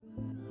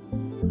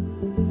Welcome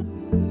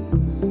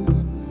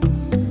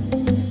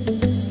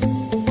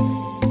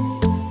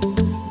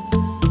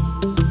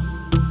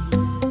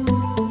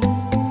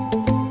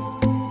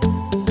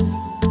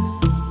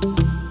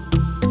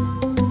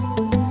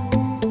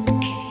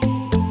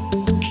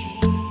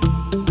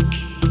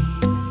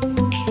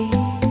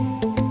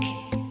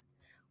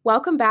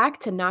back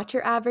to Not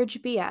Your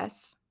Average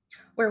BS,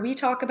 where we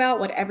talk about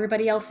what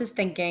everybody else is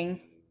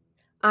thinking.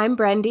 I'm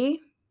Brendy.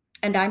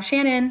 And I'm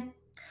Shannon.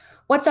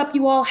 What's up,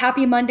 you all?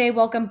 Happy Monday.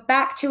 Welcome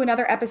back to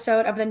another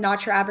episode of the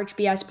Not Your Average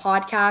BS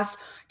podcast.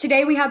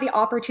 Today, we have the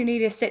opportunity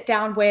to sit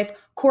down with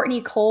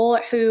Courtney Cole,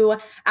 who,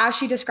 as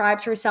she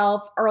describes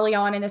herself early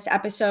on in this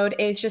episode,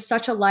 is just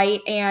such a light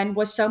and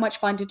was so much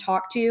fun to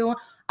talk to.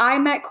 I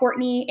met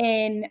Courtney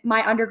in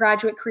my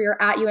undergraduate career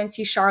at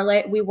UNC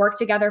Charlotte. We worked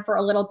together for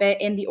a little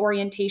bit in the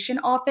orientation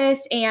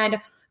office,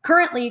 and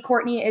currently,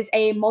 Courtney is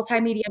a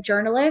multimedia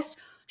journalist.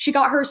 She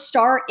got her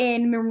start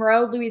in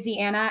Monroe,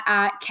 Louisiana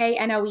at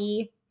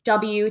KNOE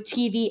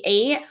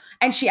WTV8,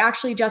 and she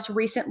actually just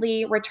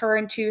recently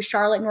returned to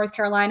Charlotte, North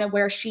Carolina,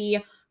 where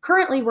she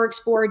currently works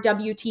for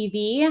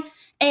WTV.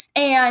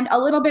 And a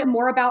little bit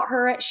more about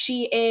her: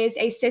 she is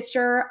a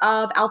sister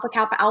of Alpha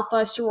Kappa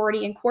Alpha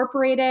Sorority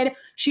Incorporated.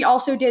 She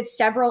also did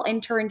several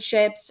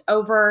internships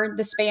over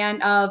the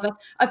span of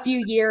a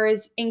few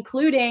years,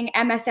 including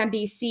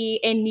MSNBC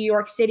in New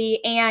York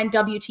City and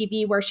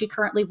WTV, where she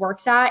currently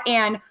works at.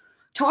 And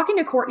talking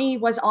to Courtney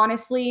was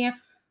honestly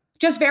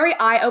just very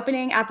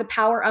eye-opening at the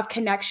power of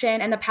connection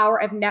and the power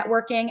of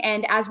networking.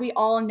 And as we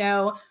all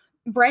know,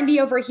 Brendy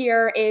over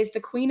here is the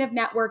queen of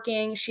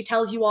networking. She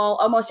tells you all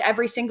almost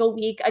every single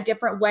week a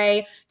different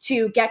way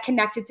to get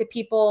connected to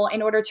people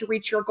in order to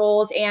reach your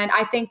goals. And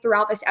I think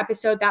throughout this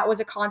episode, that was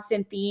a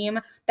constant theme,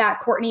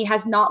 that Courtney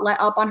has not let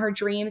up on her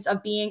dreams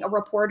of being a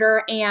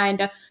reporter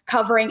and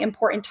covering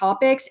important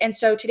topics. And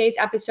so today's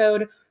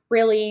episode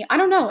really, I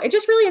don't know, it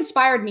just really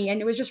inspired me. And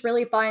it was just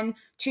really fun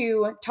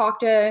to talk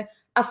to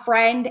a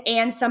friend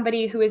and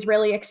somebody who is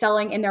really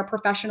excelling in their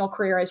professional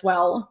career as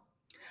well.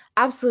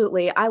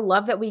 Absolutely. I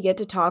love that we get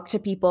to talk to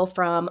people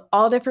from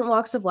all different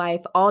walks of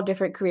life, all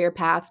different career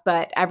paths,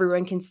 but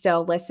everyone can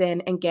still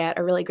listen and get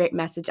a really great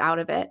message out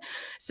of it.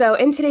 So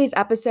in today's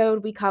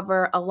episode, we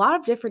cover a lot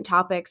of different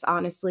topics,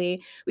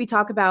 honestly. We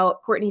talk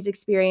about Courtney's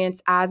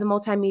experience as a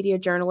multimedia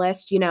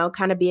journalist,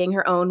 kind of being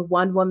her own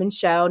one-woman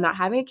show, not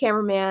having a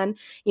cameraman,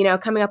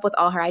 coming up with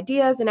all her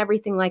ideas and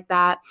everything like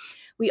that.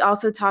 We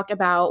also talked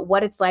about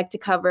what it's like to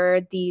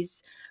cover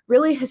these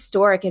really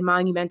historic and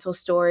monumental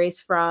stories,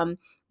 from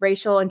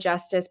racial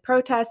injustice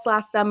protests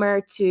last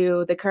summer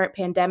to the current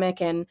pandemic,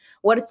 and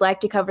what it's like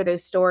to cover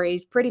those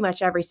stories pretty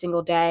much every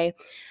single day.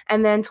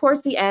 And then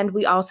towards the end,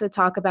 we also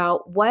talk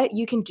about what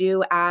you can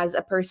do as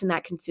a person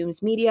that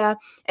consumes media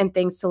and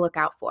things to look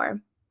out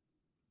for.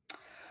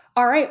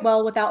 All right,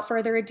 well, without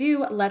further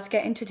ado, let's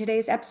get into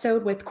today's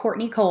episode with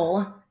Courtney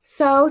Cole.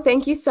 So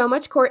thank you so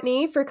much,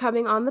 Courtney, for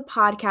coming on the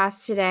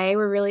podcast today.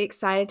 We're really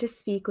excited to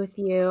speak with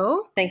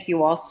you. Thank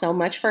you all so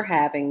much for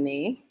having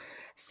me.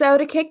 So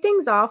to kick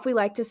things off, we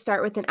like to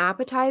start with an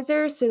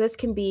appetizer. So this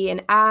can be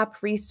an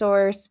app,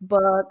 resource,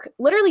 book,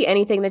 literally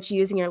anything that you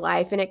use in your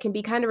life. And it can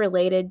be kind of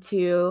related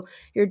to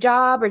your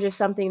job or just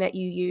something that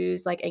you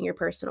use like in your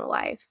personal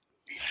life.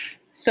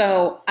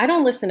 So I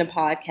don't listen to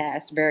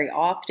podcasts very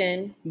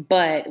often,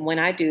 but when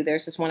I do,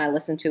 there's this one I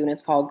listen to, and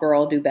it's called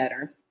Girl Do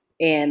Better.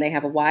 And they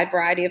have a wide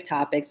variety of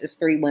topics. It's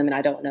 3 women.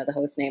 I don't know the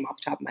host name off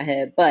the top of my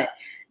head, but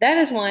that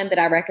is one that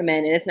I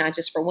recommend. And it's not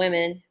just for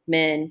women,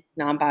 men,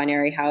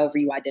 non-binary, however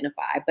you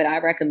identify. But I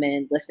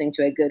recommend listening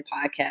to a good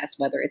podcast,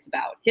 whether it's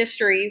about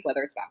history,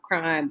 whether it's about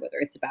crime, whether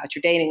it's about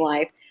your dating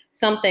life,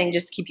 something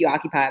just to keep you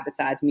occupied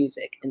besides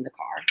music in the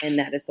car. And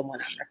that is the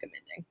one I'm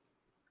recommending.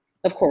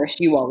 Of course,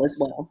 you all as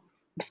well.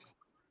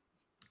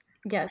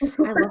 Yes,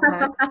 I love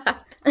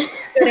that.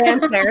 Good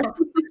answer.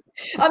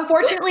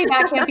 Unfortunately,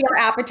 that can't be our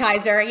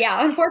appetizer.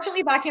 Yeah,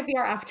 unfortunately, that can't be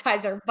our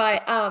appetizer.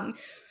 But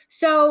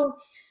so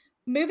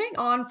moving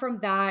on from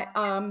that,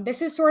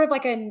 this is sort of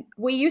like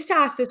we used to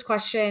ask this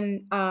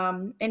question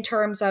in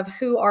terms of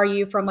who are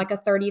you from like a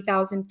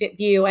 30,000 foot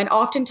view. And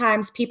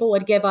oftentimes people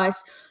would give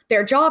us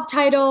their job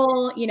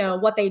title,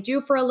 what they do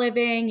for a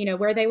living,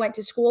 where they went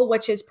to school,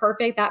 which is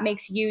perfect. That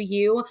makes you,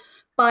 you.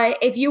 But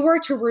if you were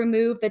to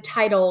remove the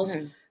titles,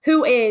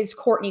 who is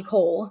Courtney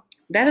Cole?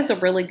 That is a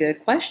really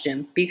good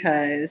question,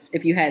 because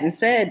if you hadn't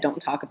said, don't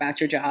talk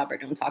about your job or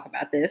don't talk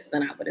about this,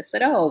 then I would have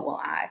said, oh, well,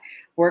 I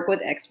work with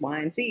X, Y,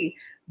 and Z.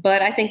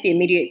 But I think the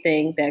immediate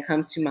thing that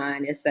comes to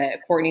mind is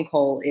that Courtney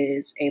Cole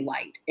is a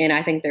light. And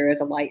I think there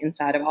is a light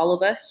inside of all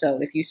of us. So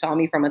if you saw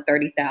me from a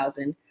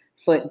 30,000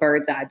 foot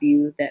bird's eye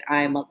view, that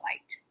I am a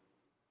light.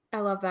 I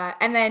love that.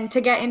 And then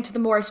to get into the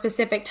more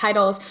specific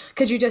titles,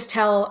 could you just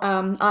tell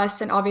us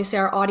and obviously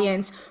our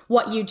audience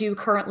what you do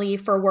currently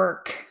for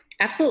work?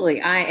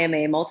 Absolutely. I am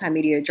a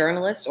multimedia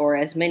journalist, or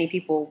as many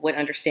people would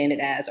understand it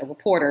as, a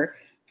reporter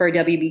for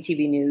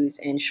WBTV News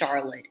in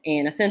Charlotte.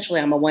 And essentially,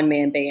 I'm a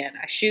one-man band.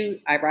 I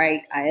shoot, I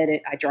write, I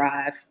edit, I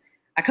drive.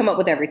 I come up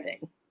with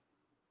everything.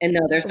 And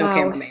no, there's no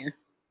cameraman.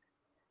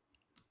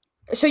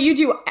 So you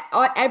do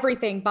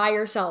everything by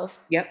yourself?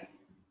 Yep.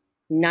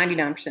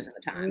 99% of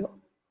the time.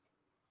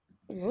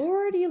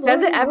 Lordy, Lordy,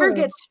 Does it ever Lord.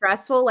 get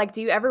stressful? Like,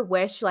 do you ever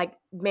wish, like,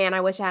 man,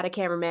 I wish I had a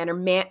cameraman, or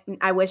man,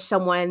 I wish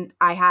someone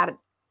I had,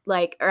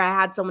 like, or I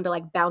had someone to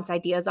like bounce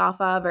ideas off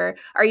of, or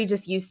are you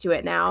just used to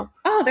it now?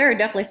 Oh, there are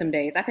definitely some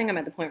days. I think I'm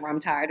at the point where I'm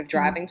tired of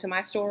driving to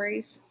my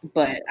stories,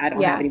 but I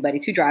don't have Yeah. anybody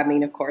to drive me.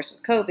 And of course,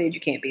 with COVID,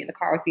 you can't be in the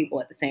car with people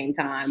at the same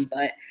time.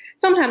 But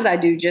sometimes I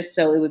do just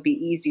so it would be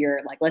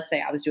easier. Like, let's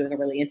say I was doing a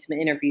really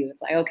intimate interview.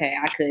 It's like, okay,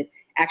 I could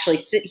actually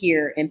sit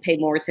here and pay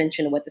more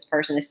attention to what this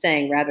person is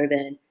saying rather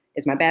than,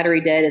 is my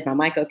battery dead? Is my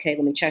mic okay?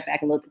 Let me check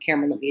back and look at the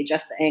camera. Let me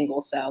adjust the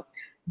angle. So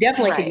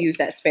definitely could Right. use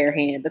that spare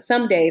hand. But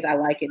some days I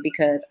like it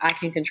because I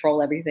can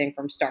control everything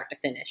from start to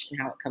finish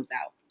and how it comes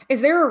out.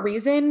 Is there a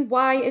reason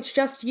why it's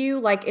just you?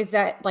 Like, is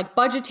that like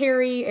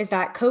budgetary? Is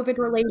that COVID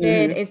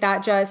related? Mhm. Is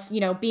that just,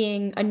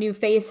 being a new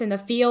face in the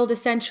field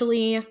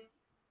essentially?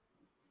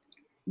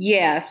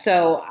 Yeah,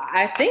 so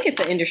I think it's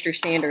an industry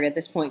standard at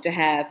this point to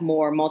have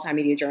more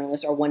multimedia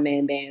journalists or one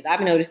man bands. I've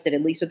noticed that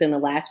at least within the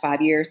last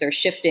 5 years, they're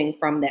shifting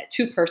from that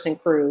 2-person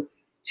crew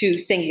to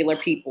singular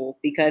people.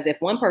 Because if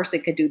one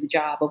person could do the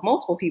job of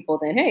multiple people,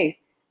 then hey,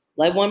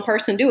 let one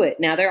person do it.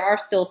 Now, there are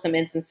still some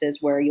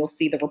instances where you'll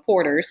see the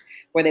reporters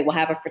where they will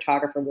have a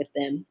photographer with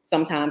them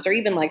sometimes, or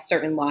even like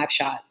certain live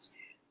shots.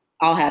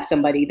 I'll have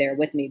somebody there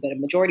with me, but a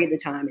majority of the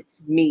time,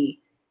 it's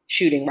me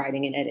shooting,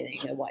 writing, and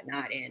editing and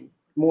whatnot. And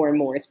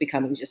more, it's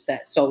becoming just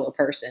that solo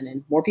person.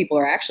 And more people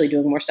are actually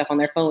doing more stuff on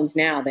their phones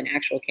now than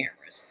actual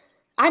cameras.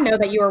 I know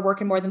that you are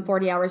working more than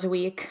 40 hours a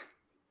week.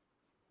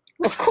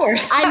 Of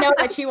course. I know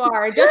that you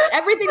are. Just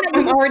everything that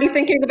I'm already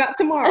thinking about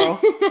tomorrow.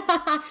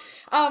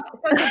 So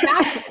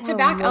to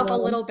back up a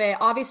man. little bit,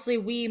 obviously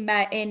we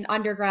met in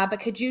undergrad, but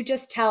could you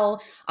just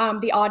tell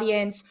the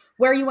audience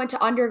where you went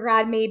to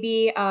undergrad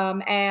maybe,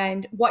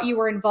 and what you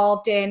were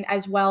involved in,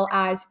 as well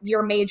as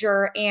your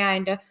major,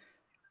 and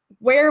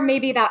where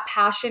maybe that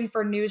passion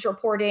for news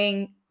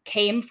reporting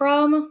came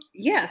from?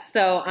 Yes,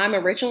 so I'm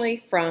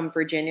originally from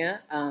Virginia,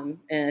 in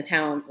a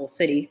town, well,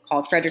 city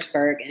called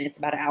Fredericksburg, and it's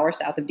about an hour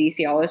south of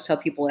DC. I always tell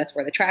people that's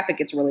where the traffic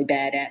gets really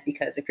bad at,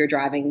 because if you're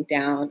driving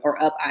down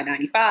or up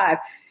I-95,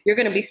 you're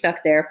going to be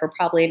stuck there for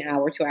probably an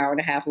hour to hour and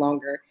a half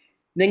longer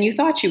than you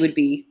thought you would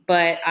be.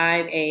 But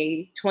I'm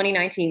a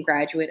 2019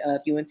 graduate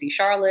of UNC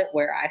Charlotte,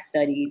 where I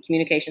studied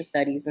communication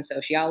studies and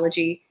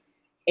sociology.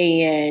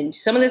 And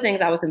some of the things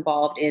I was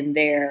involved in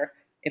there,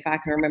 if I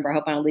can remember, I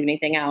hope I don't leave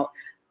anything out.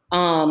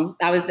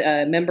 I was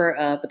a member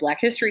of the Black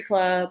History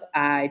Club.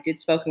 I did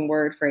spoken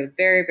word for a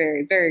very,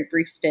 very, very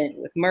brief stint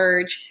with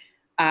Merge.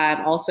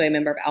 I'm also a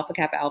member of Alpha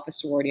Kappa Alpha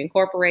Sorority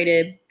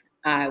Incorporated.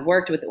 I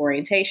worked with the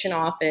orientation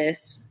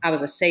office. I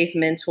was a SAFE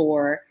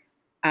mentor.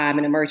 I'm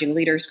an emerging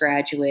leaders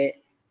graduate.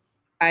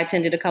 I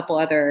attended a couple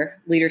other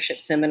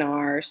leadership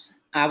seminars.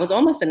 I was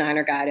almost a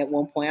Niner guide at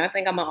one point. I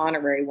think I'm an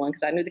honorary one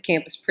because I knew the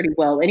campus pretty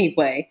well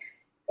anyway,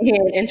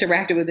 and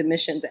interacted with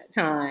admissions at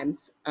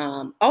times.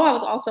 I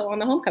was also on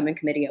the homecoming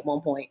committee at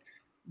one point.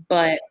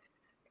 But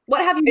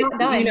What have you not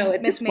done,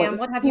 at Miss this point, Ma'am?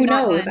 What have you who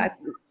not knows? done?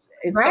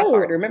 It's so Right.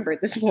 hard to remember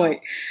at this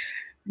point.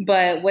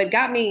 But what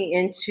got me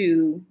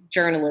into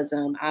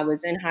journalism, I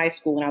was in high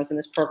school and I was in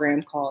this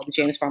program called the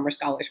James Farmer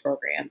Scholars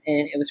Program.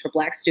 And it was for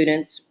Black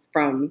students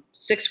from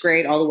sixth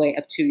grade all the way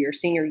up to your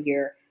senior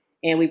year.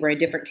 And we were in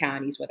different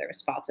counties, whether it was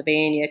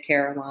Spotsylvania,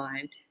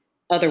 Caroline,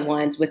 other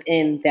ones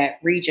within that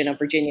region of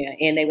Virginia.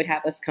 And they would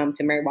have us come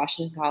to Mary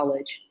Washington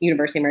College,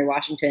 University of Mary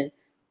Washington,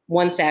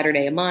 one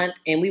Saturday a month.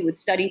 And we would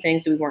study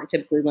things that we weren't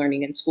typically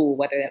learning in school,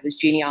 whether that was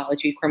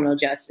genealogy, criminal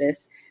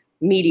justice,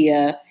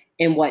 media,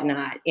 and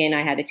whatnot. And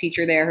I had a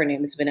teacher there. Her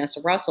name is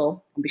Vanessa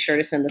Russell. I'll be sure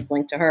to send this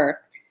link to her.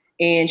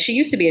 And she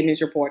used to be a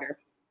news reporter.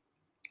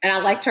 And I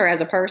liked her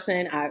as a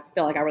person. I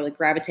feel like I really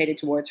gravitated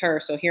towards her.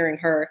 So hearing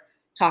her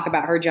talk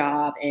about her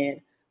job and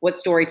what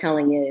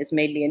storytelling is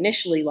made me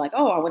initially like,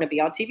 oh, I want to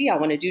be on TV. I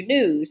want to do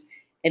news.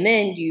 And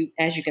then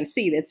as you can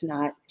see, that's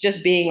not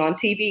just being on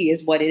TV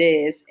is what it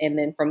is. And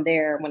then from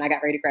there, when I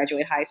got ready to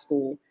graduate high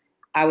school,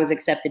 I was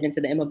accepted into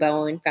the Emma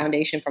Bowen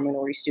Foundation for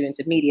Minority Students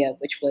in Media,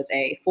 which was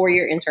a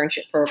 4-year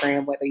internship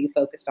program, whether you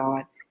focused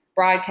on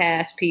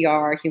broadcast,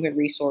 PR, human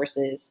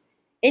resources,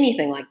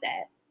 anything like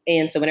that.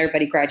 And so when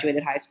everybody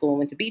graduated high school and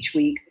went to Beach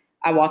Week,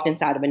 I walked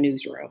inside of a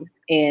newsroom.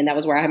 And that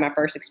was where I had my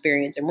first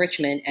experience in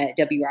Richmond at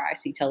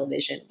WRIC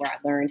Television, where I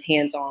learned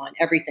hands-on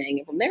everything.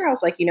 And from there, I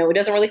was like, it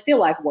doesn't really feel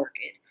like work.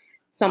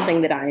 It's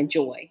something that I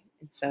enjoy.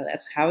 And so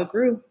that's how it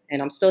grew.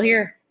 And I'm still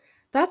here.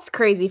 That's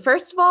crazy.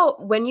 First of all,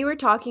 when you were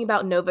talking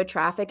about Nova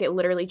traffic, it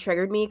literally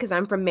triggered me because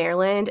I'm from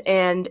Maryland,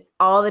 and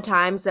all the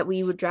times that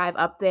we would drive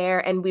up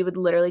there and we would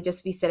literally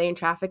just be sitting in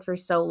traffic for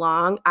so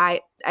long,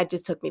 it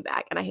just took me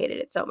back and I hated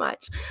it so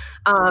much.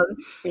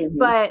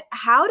 But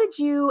how did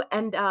you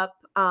end up,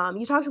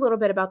 you talked a little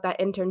bit about that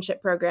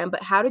internship program,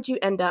 but how did you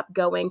end up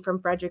going from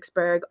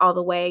Fredericksburg all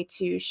the way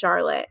to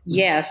Charlotte?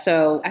 Yeah,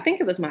 so I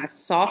think it was my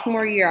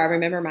sophomore year. I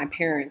remember my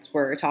parents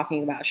were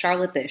talking about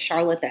Charlotte this,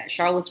 Charlotte that,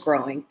 Charlotte's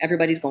growing.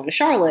 Everybody's going to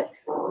Charlotte.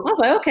 I was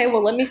like, okay,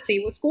 well, let me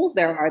see what schools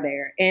there are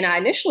there. And I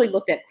initially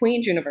looked at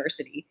Queen's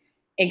University.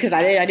 And because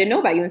I didn't know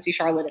about UNC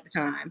Charlotte at the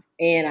time.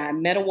 And I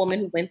met a woman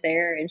who went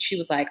there, and she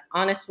was like,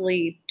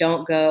 honestly,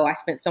 don't go. I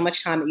spent so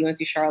much time at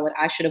UNC Charlotte.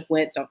 I should have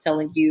went. So I'm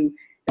telling you,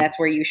 that's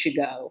where you should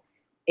go.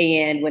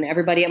 And when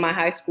everybody at my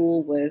high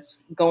school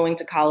was going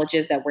to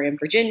colleges that were in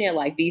Virginia,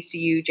 like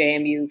VCU,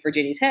 JMU,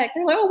 Virginia Tech,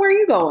 they're like, oh, where are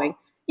you going?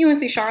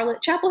 UNC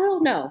Charlotte, Chapel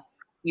Hill? No,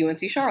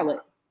 UNC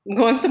Charlotte. I'm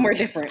going somewhere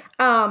different.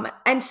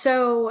 And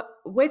so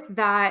with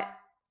that,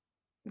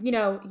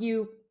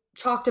 you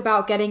talked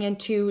about getting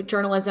into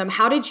journalism.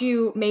 How did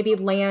you maybe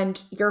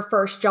land your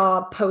first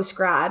job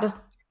post-grad?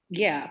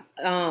 Yeah.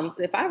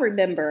 If I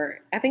remember,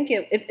 I think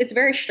it's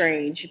very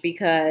strange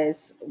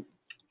because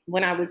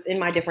when I was in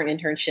my different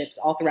internships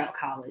all throughout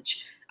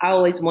college, I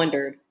always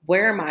wondered,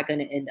 where am I going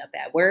to end up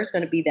at? Where's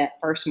going to be that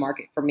first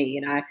market for me?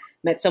 And I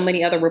met so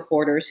many other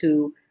reporters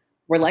who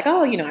were like,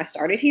 oh, I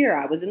started here.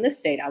 I was in this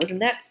state. I was in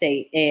that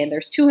state. And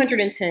there's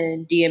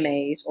 210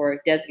 DMAs,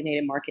 or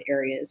designated market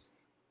areas,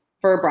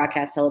 for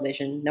broadcast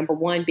television. Number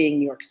one being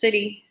New York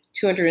City.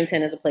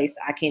 210 is a place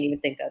that I can't even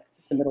think of.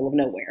 It's the middle of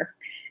nowhere.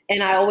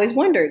 And I always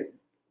wondered,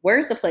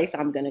 where's the place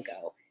I'm going to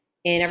go?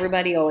 And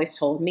everybody always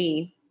told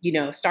me,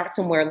 start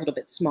somewhere a little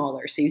bit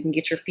smaller so you can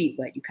get your feet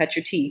wet. You cut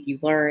your teeth, you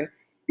learn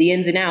the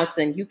ins and outs,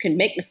 and you can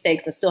make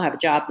mistakes and still have a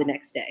job the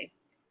next day.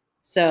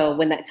 So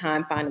when that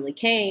time finally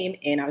came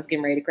and I was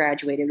getting ready to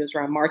graduate, it was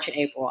around March and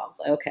April. I was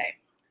like, okay,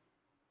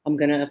 I'm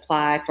going to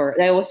apply for,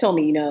 they always told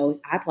me,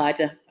 I applied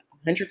to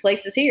 100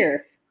 places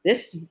here,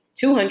 this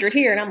 200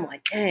 here. And I'm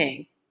like,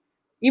 dang,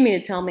 you mean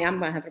to tell me I'm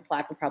going to have to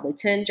apply for probably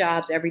 10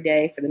 jobs every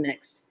day for the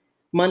next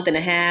month and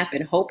a half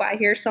and hope I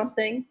hear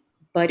something?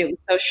 But it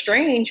was so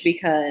strange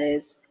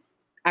because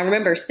I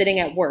remember sitting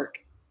at work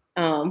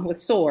with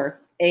SOAR,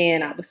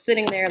 and I was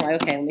sitting there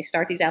like, okay, let me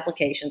start these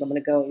applications. I'm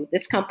going to go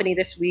this company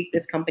this week,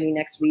 this company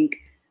next week.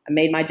 I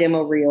made my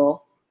demo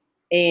reel.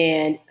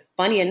 And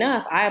funny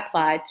enough, I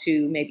applied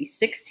to maybe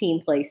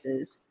 16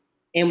 places.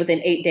 And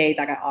within 8 days,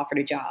 I got offered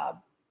a job.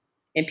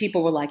 And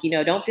people were like,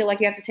 don't feel like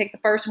you have to take the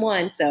first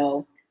one.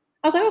 So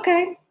I was like,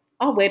 okay,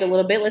 I'll wait a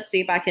little bit. Let's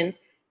see if I can,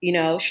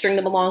 string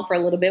them along for a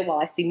little bit while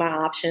I see my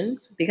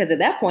options. Because at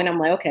that point, I'm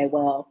like, okay,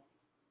 well,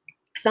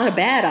 it's not a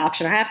bad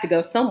option. I have to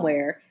go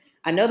somewhere.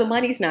 I know the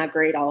money's not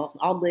great.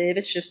 I'll live.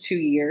 It's just 2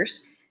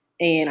 years.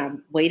 And I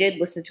waited,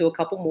 listened to a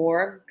couple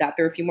more, got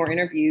through a few more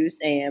interviews.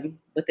 And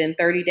within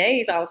 30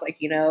 days, I was like,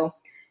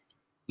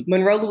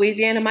 Monroe,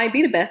 Louisiana might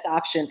be the best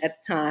option at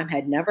the time.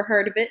 Had never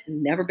heard of it,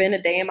 never been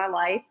a day in my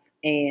life.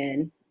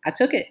 And I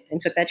took it and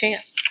took that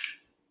chance.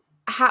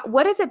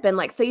 What has it been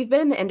like? So you've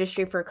been in the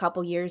industry for a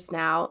couple years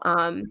now.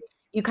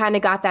 You kind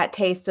of got that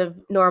taste of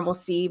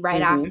normalcy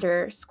right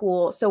after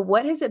school. So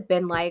what has it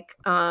been like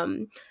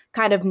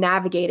kind of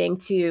navigating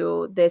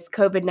to this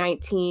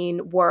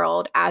COVID-19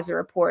 world as a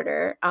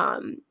reporter?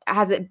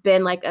 Has it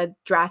been like a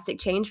drastic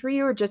change for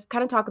you, or just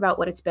kind of talk about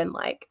what it's been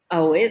like?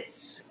 Oh,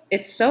 it's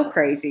so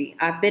crazy.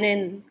 I've been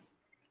in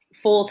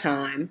full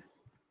time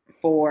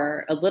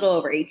for a little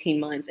over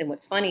 18 months. And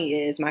what's funny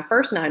is my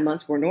first 9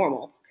 months were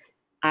normal.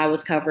 I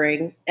was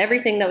covering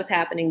everything that was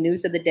happening,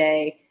 news of the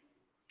day,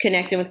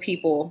 connecting with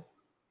people.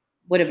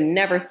 Would have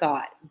never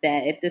thought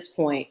that at this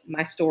point,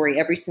 my story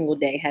every single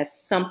day has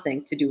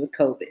something to do with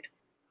COVID.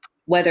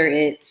 Whether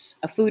it's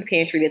a food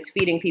pantry that's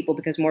feeding people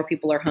because more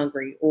people are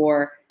hungry,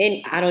 or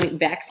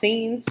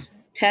vaccines,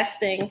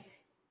 testing.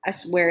 I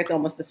swear it's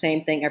almost the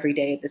same thing every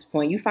day at this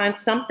point. You find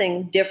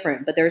something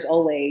different, but there's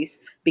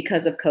always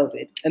because of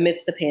COVID,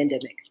 amidst the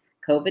pandemic.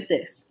 COVID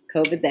this,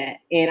 COVID that.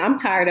 And I'm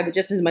tired of it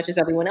just as much as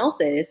everyone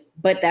else is,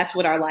 but that's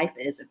what our life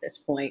is at this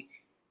point.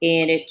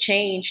 And it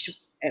changed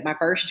at my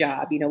first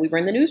job. We were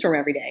in the newsroom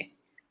every day.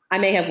 I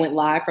may have went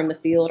live from the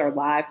field or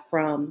live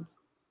from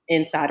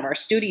inside of our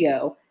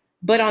studio,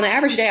 but on the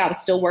average day, I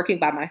was still working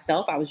by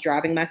myself. I was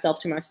driving myself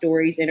to my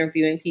stories,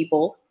 interviewing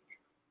people.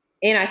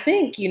 And I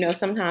think,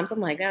 sometimes I'm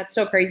like, it's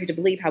so crazy to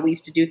believe how we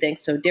used to do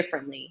things so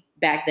differently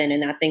back then.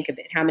 And I think of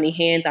it, how many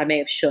hands I may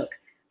have shook.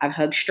 I've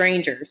hugged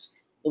strangers.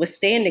 Was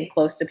standing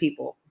close to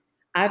people.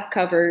 I've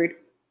covered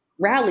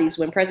rallies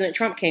when President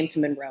Trump came to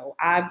Monroe.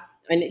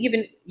 And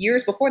even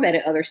years before that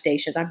at other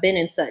stations, I've been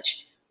in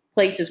such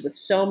places with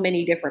so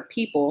many different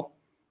people.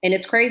 And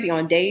it's crazy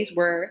on days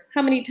where,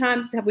 how many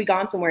times have we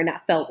gone somewhere and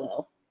not felt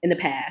well in the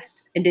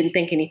past and didn't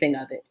think anything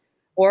of it?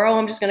 Or,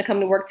 I'm just going to come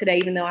to work today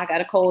even though I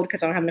got a cold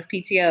because I don't have enough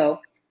PTO.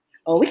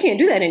 Oh, we can't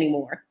do that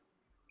anymore.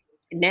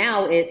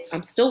 Now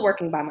I'm still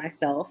working by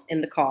myself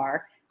in the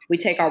car. We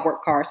take our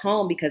work cars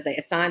home because they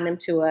assign them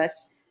to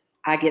us.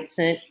 I get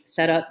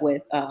set up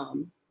with,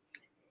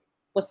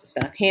 what's the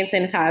stuff? Hand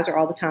sanitizer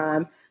all the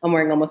time. I'm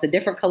wearing almost a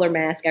different color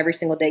mask every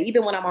single day.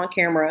 Even when I'm on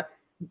camera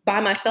by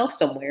myself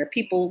somewhere,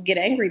 people get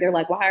angry. They're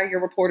like, why are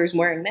your reporters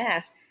wearing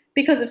masks?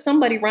 Because if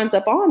somebody runs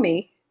up on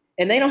me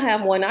and they don't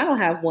have one, I don't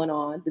have one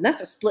on, then that's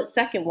a split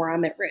second where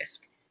I'm at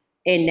risk.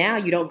 And now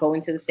you don't go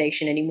into the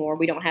station anymore.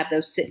 We don't have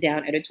those sit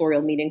down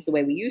editorial meetings the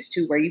way we used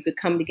to, where you could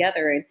come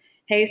together and,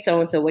 hey,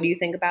 so-and-so, what do you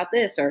think about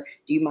this? Or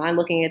do you mind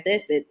looking at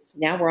this? It's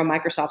now we're on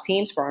Microsoft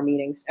Teams for our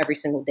meetings every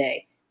single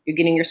day. You're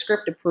getting your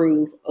script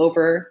approved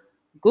over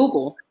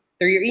Google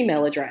through your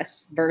email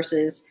address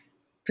versus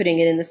putting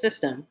it in the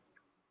system.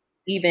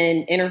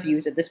 even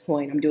interviews at this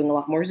point. I'm doing a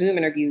lot more Zoom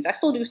interviews. I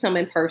still do some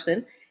in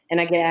person, and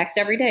I get asked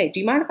every day, do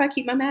you mind if I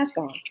keep my mask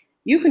on?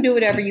 You can do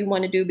whatever you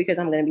want to do because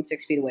I'm going to be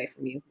 6 feet away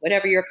from you,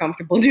 whatever you're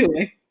comfortable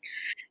doing.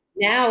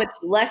 Now it's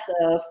less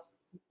of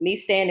me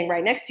standing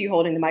right next to you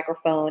holding the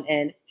microphone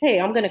and, hey,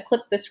 I'm going to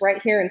clip this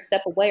right here and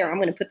step away, or I'm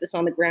going to put this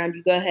on the ground.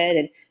 You go ahead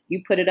and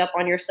you put it up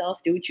on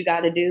yourself, do what you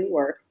got to do.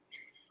 Or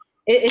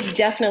it's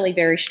definitely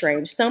very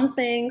strange. Some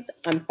things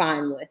I'm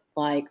fine with,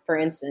 like, for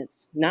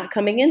instance, not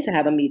coming in to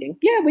have a meeting.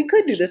 Yeah, we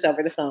could do this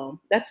over the phone.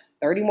 That's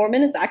 30 more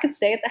minutes. I could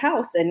stay at the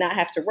house and not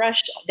have to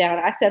rush down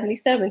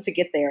I-77 to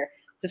get there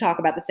to talk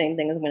about the same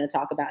thing as I'm going to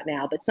talk about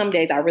now. But some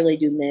days I really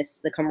do miss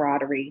the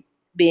camaraderie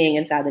being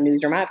inside the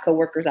newsroom. I have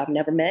coworkers I've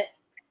never met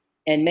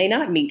and may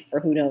not meet for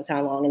who knows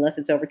how long unless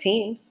it's over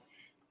Teams.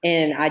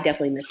 And I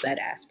definitely miss that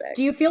aspect.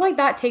 Do you feel like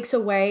that takes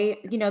away,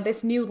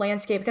 this new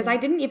landscape? Because I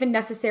didn't even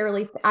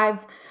necessarily,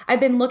 I've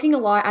been looking a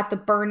lot at the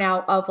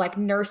burnout of like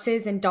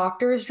nurses and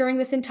doctors during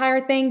this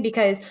entire thing,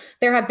 because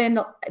there's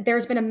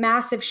been a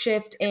massive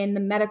shift in the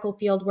medical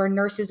field where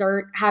nurses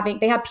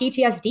they have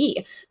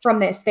PTSD from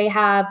this.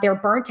 They're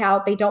burnt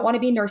out. They don't want to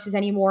be nurses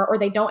anymore, or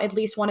they don't at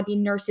least want to be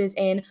nurses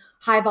in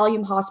high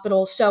volume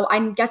hospitals. So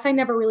I guess I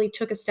never really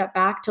took a step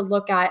back to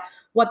look at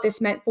what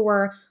this meant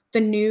for the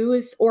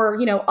news or,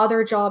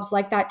 other jobs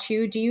like that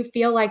too. Do you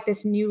feel like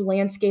this new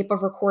landscape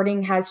of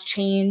recording has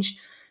changed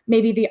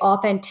maybe the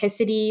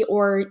authenticity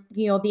or,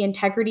 the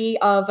integrity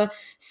of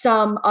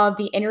some of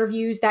the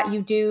interviews that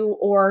you do?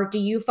 Or do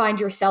you find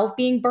yourself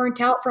being burnt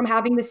out from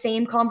having the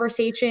same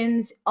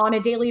conversations on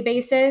a daily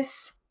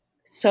basis?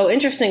 So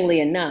interestingly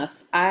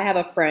enough, I have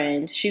a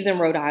friend, she's in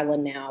Rhode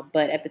Island now,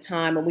 but at the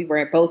time when we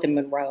were both in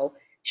Monroe,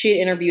 she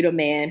had interviewed a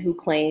man who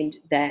claimed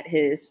that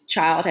his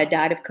child had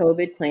died of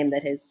COVID, claimed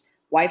that his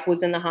wife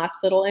was in the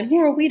hospital. And who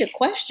are we to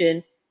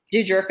question,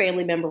 did your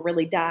family member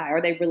really die?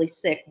 Are they really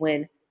sick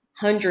when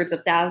hundreds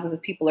of thousands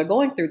of people are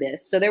going through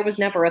this? So there was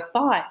never a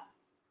thought,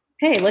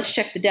 hey, let's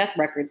check the death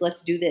records.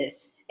 Let's do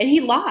this. And he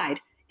lied.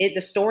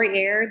 The story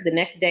aired. The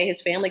next day,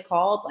 his family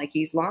called like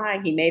he's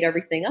lying. He made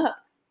everything up.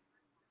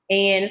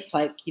 And it's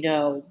like,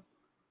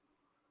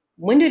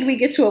 when did we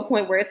get to a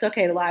point where it's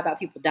okay to lie about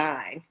people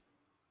dying?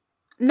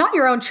 Not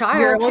your own child,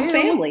 your own too.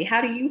 family.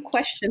 How do you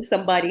question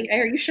somebody? Hey,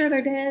 are you sure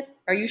they're dead?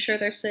 Are you sure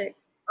they're sick?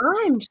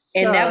 I'm sure.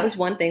 And that was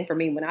one thing for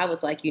me when I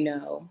was like,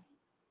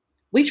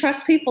 we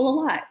trust people a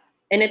lot.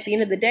 And at the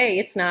end of the day,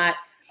 it's not,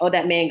 oh,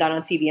 that man got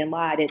on TV and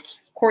lied.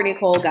 It's Courtney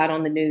Cole got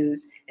on the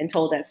news and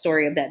told that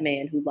story of that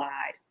man who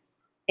lied.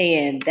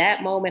 And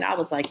that moment, I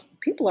was like,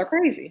 people are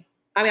crazy.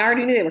 I mean, I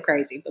already knew they were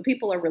crazy, but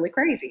people are really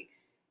crazy.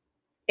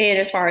 And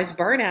as far as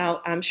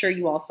burnout, I'm sure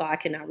you all saw, I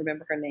cannot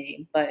remember her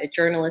name, but a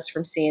journalist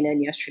from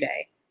CNN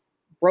yesterday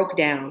broke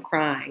down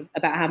crying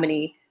about how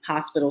many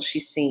hospitals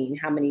she's seen,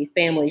 how many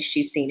families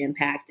she's seen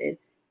impacted.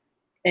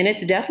 And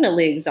it's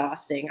definitely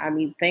exhausting. I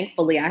mean,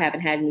 thankfully, I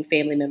haven't had any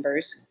family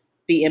members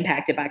be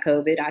impacted by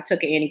COVID. I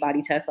took an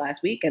antibody test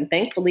last week and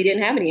thankfully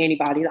didn't have any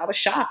antibodies. I was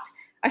shocked.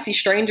 I see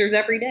strangers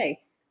every day.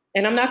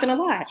 And I'm not going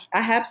to lie,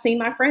 I have seen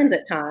my friends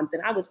at times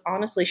and I was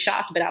honestly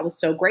shocked, but I was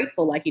so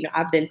grateful. Like,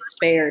 I've been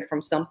spared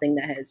from something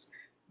that has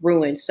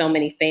ruined so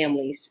many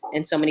families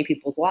and so many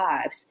people's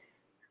lives.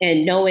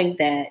 And knowing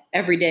that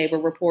every day we're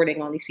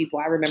reporting on these people.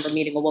 I remember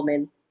meeting a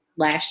woman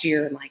last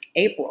year in like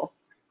April,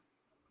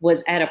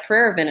 was at a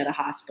prayer event at a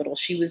hospital.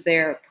 She was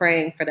there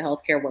praying for the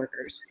healthcare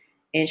workers.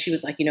 And she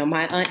was like,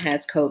 my aunt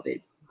has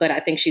COVID, but I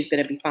think she's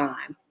going to be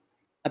fine.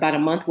 About a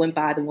month went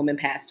by, the woman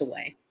passed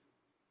away.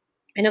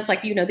 And it's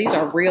like, these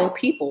are real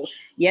people.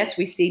 Yes,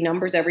 we see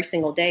numbers every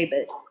single day,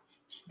 but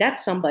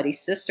that's somebody's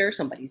sister,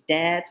 somebody's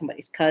dad,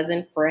 somebody's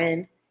cousin,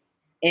 friend.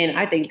 And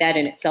I think that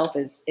in itself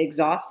is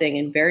exhausting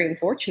and very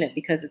unfortunate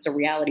because it's a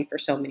reality for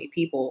so many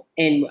people.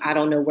 And I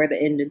don't know where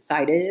the end in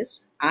sight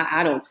is.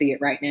 I don't see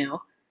it right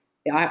now.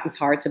 It's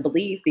hard to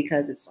believe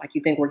because it's like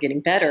you think we're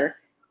getting better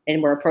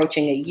and we're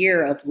approaching a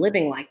year of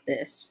living like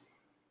this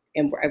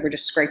and we're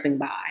just scraping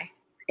by.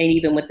 And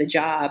even with the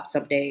job,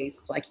 some days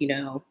it's like,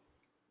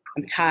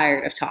 I'm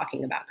tired of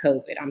talking about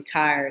COVID. I'm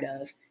tired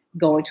of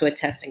going to a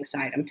testing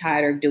site. I'm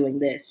tired of doing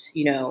this,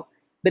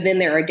 But then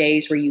there are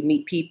days where you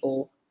meet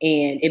people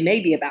and it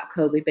may be about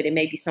COVID, but it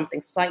may be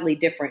something slightly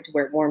different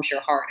where it warms your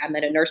heart. I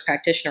met a nurse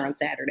practitioner on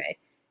Saturday.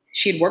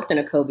 She had worked in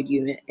a COVID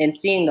unit and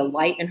seeing the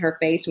light in her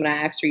face when I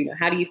asked her,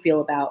 how do you feel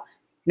about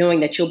knowing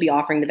that you'll be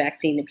offering the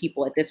vaccine to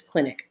people at this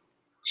clinic?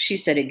 She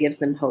said it gives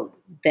them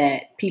hope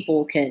that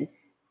people can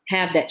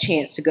have that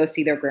chance to go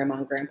see their grandma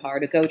and grandpa or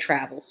to go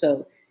travel.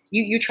 So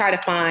you try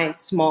to find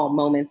small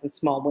moments and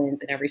small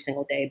wins in every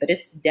single day, but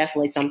it's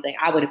definitely something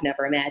I would have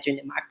never imagined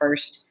in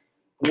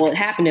it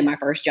happened in my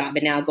first job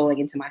and now going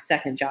into my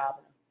second job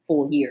in a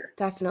full year.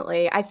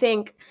 Definitely. I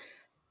think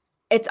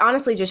it's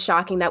honestly just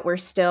shocking that we're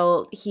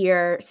still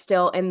here,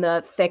 still in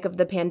the thick of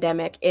the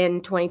pandemic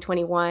in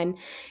 2021.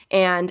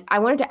 And I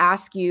wanted to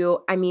ask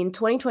you,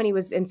 2020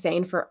 was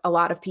insane for a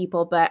lot of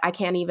people, but I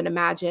can't even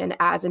imagine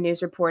as a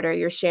news reporter,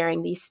 you're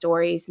sharing these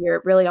stories.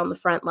 You're really on the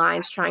front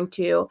lines trying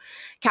to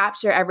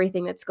capture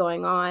everything that's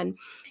going on.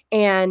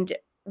 And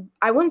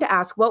I wanted to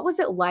ask, what was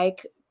it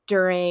like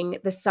during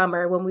the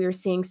summer when we were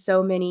seeing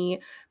so many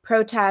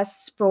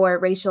protests for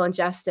racial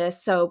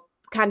injustice. So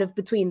kind of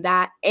between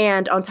that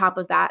and on top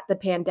of that, the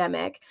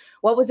pandemic,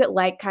 what was it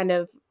like kind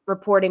of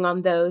reporting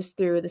on those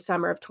through the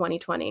summer of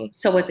 2020?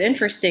 So what's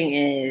interesting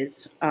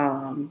is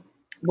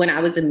when I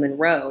was in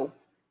Monroe,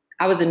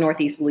 I was in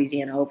Northeast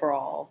Louisiana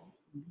overall.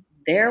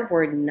 There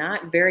were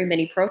not very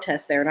many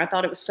protests there. And I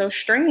thought it was so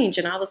strange.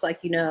 And I was like,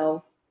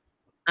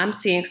 I'm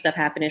seeing stuff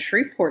happen in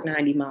Shreveport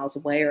 90 miles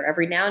away, or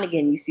every now and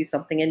again you see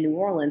something in New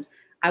Orleans.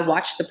 I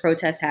watched the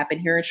protests happen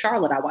here in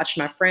Charlotte. I watched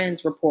my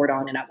friends report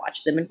on it. I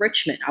watched them in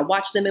Richmond. I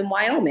watched them in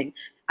Wyoming.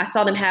 I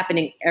saw them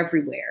happening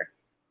everywhere.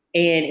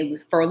 And it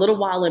was for a little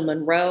while in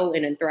Monroe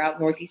and then throughout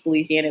Northeast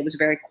Louisiana, it was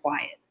very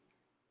quiet.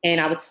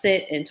 And I would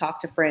sit and talk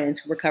to friends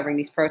who were covering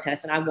these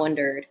protests. And I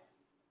wondered,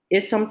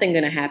 is something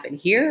going to happen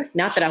here?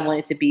 Not that I want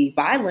it to be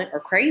violent or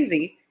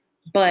crazy,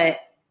 but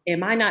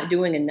am I not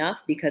doing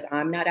enough because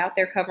I'm not out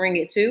there covering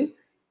it too?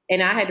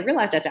 And I had to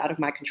realize that's out of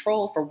my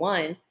control, for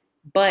one.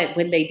 But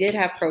when they did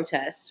have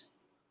protests,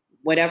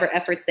 whatever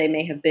efforts they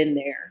may have been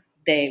there,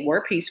 they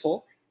were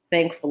peaceful,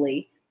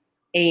 thankfully.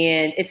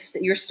 And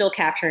you're still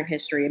capturing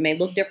history. It may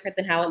look different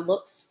than how it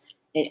looks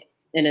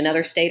in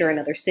another state or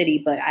another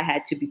city, but I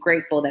had to be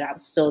grateful that I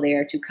was still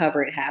there to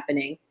cover it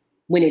happening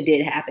when it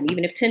did happen,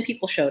 even if 10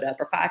 people showed up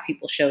or 5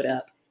 people showed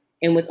up.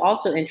 And what's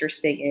also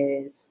interesting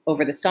is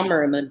over the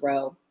summer in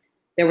Monroe,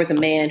 there was a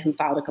man who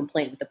filed a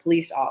complaint with the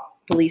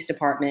police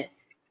department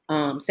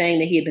saying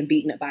that he had been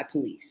beaten up by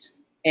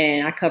police.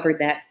 And I covered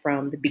that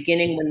from the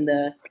beginning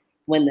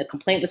when the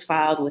complaint was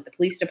filed with the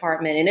police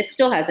department, and it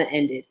still hasn't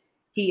ended.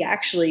 He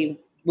actually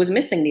was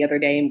missing the other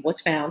day and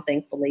was found,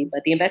 thankfully,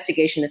 but the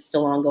investigation is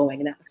still ongoing.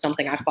 And that was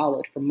something I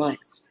followed for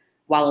months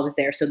while I was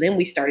there. So then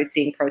we started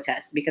seeing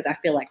protests because I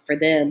feel like for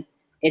them,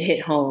 it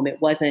hit home. It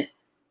wasn't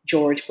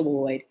George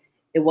Floyd.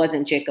 It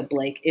wasn't Jacob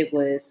Blake. It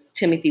was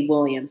Timothy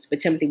Williams. But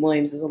Timothy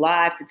Williams is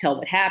alive to tell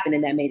what happened,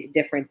 and that made it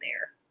different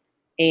there.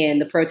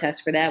 And the protests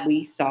for that,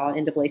 we saw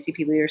NAACP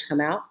leaders come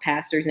out,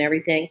 pastors and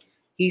everything.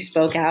 He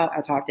spoke out.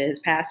 I talked to his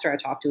pastor. I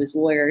talked to his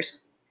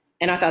lawyers.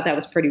 And I thought that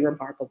was pretty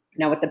remarkable.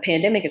 Now, with the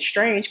pandemic, it's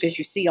strange because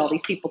you see all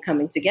these people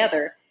coming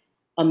together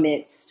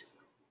amidst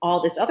all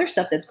this other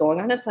stuff that's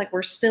going on. It's like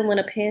we're still in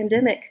a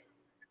pandemic.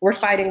 We're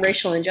fighting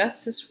racial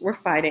injustice. We're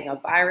fighting a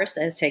virus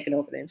that has taken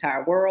over the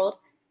entire world.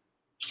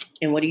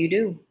 And what do you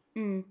do?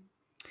 Mm.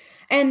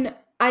 And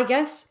I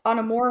guess on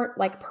a more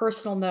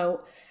personal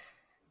note,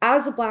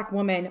 as a Black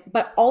woman,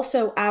 but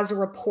also as a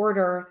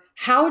reporter,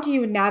 how do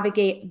you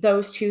navigate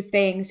those two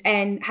things?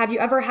 And have you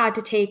ever had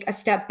to take a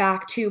step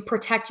back to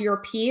protect your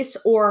peace?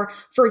 Or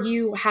for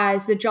you,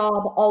 has the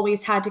job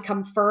always had to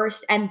come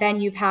first and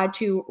then you've had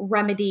to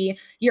remedy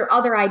your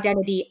other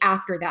identity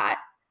after that?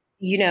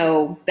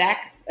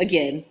 Back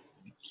again,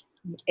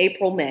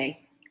 April, May,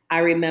 I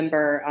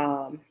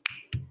remember,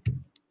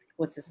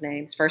 what's his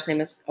name? His first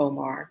name is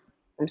Omar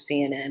from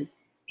CNN.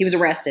 He was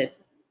arrested.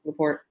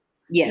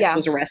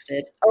 Was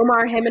arrested.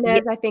 Omar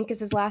Jimenez, I think is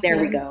his last name.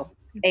 There we go.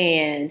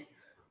 And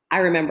I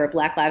remember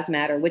Black Lives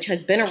Matter, which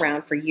has been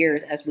around for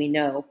years, as we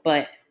know,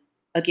 but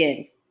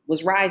again,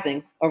 was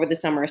rising over the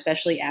summer,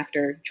 especially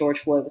after George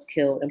Floyd was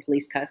killed in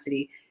police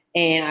custody.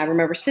 And I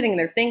remember sitting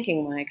there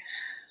thinking,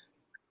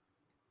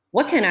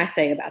 what can I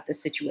say about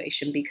this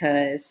situation?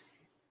 Because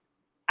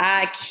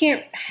I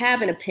can't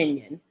have an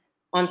opinion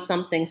on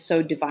something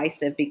so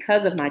divisive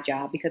because of my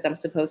job, because I'm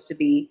supposed to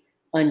be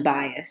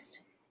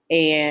unbiased.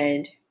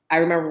 And I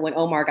remember when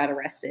Omar got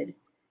arrested,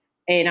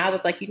 and I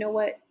was like, you know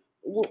what?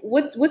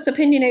 What's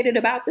opinionated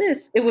about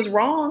this? It was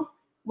wrong.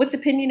 What's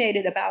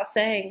opinionated about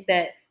saying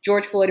that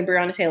George Floyd and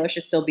Breonna Taylor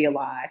should still be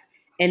alive?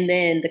 And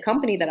then the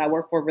company that I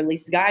work for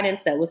released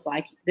guidance that was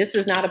like, this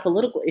is not a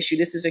political issue.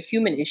 This is a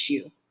human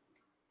issue.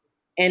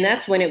 And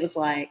that's when it was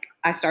like,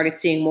 I started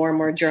seeing more and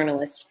more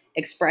journalists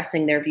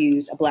expressing their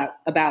views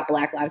about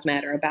Black Lives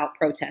Matter, about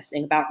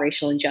protesting, about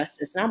racial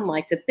injustice. And I'm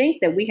like, to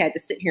think that we had to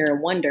sit here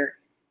and wonder,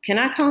 can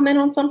I comment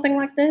on something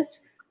like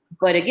this?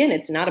 But again,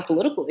 it's not a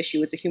political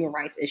issue. It's a human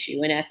rights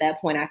issue. And at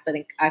that point, I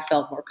think I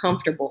felt more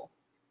comfortable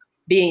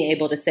being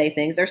able to say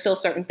things. There's still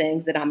certain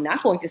things that I'm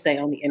not going to say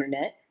on the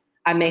internet.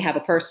 I may have a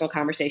personal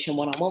conversation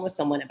one-on-one with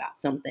someone about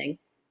something.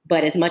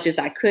 But as much as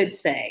I could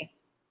say,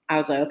 I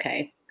was like,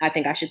 okay, I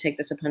think I should take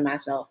this upon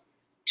myself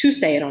to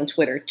say it on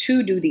Twitter,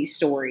 to do these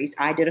stories.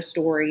 I did a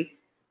story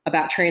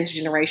about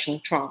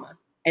transgenerational trauma.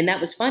 And that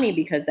was funny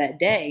because that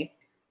day,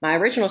 my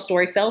original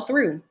story fell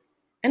through.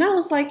 And I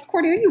was like,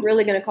 Courtney, are you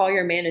really going to call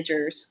your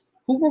managers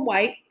who were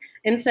white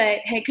and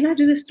say, hey, can I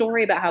do this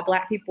story about how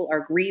Black people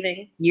are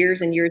grieving years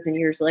and years and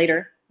years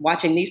later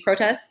watching these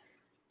protests?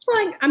 It's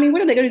like, I mean,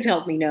 what are they going to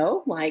tell me?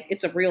 No,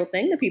 it's a real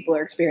thing that people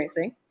are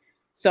experiencing.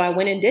 So I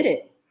went and did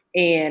it.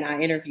 And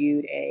I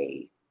interviewed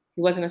he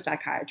wasn't a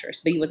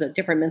psychiatrist, but he was a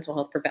different mental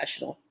health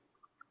professional,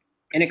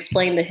 and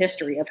explained the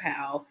history of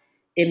how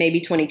it may be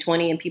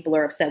 2020 and people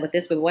are upset with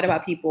this, but what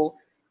about people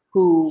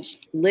who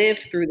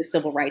lived through the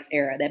civil rights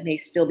era that may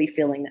still be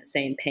feeling that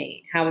same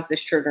pain? How is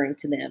this triggering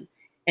to them?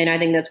 And I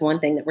think that's one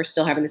thing that we're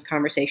still having this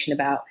conversation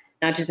about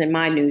not just in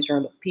my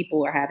newsroom, but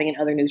people are having in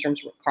other newsrooms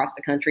across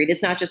the country.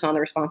 It's not just on the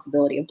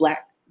responsibility of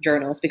Black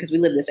journalists, because we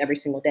live this every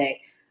single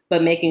day,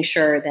 but making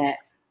sure that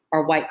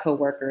our white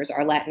coworkers,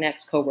 our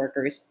Latinx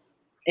coworkers,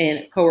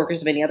 and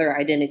coworkers of any other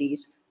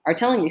identities are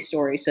telling these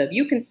stories. So if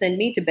you can send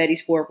me to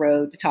Betty's Ford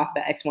Road to talk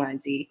about X, Y, and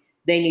Z,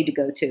 they need to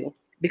go too,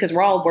 because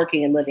we're all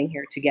working and living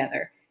here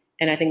together.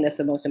 And I think that's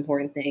the most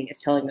important thing, is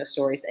telling those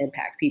stories to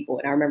impact people.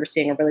 And I remember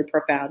seeing a really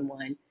profound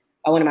one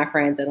by one of my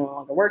friends that no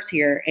longer works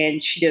here.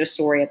 And she did a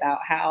story about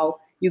how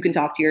you can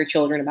talk to your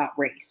children about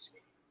race.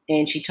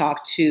 And she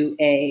talked to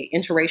a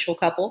interracial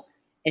couple,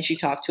 and she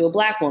talked to a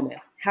Black woman.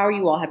 How are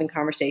you all having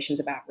conversations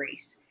about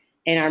race?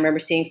 And I remember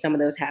seeing some of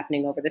those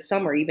happening over the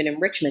summer, even in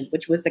Richmond,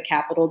 which was the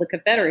capital of the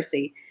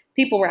Confederacy.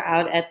 People were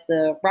out at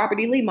the Robert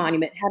E. Lee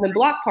Monument having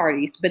block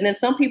parties, but then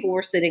some people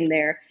were sitting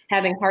there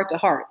having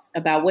heart-to-hearts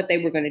about what they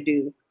were going to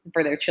do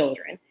for their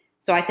children.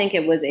 So I think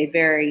it was a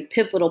very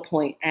pivotal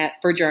point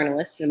for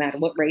journalists, no matter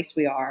what race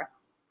we are,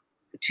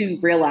 to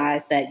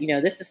realize that,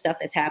 this is stuff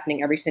that's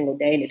happening every single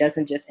day, and it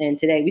doesn't just end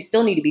today. We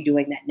still need to be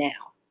doing that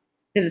now,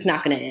 because it's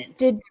not going to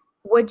end.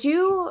 Would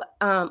you,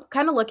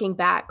 kind of looking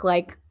back,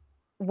 like,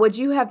 would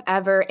you have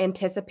ever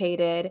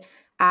anticipated,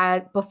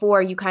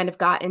 before you kind of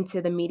got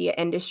into the media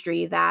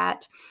industry,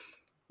 that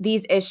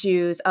these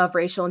issues of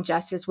racial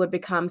injustice would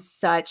become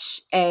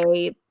such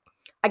a,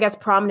 I guess,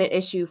 prominent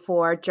issue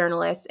for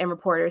journalists and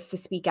reporters to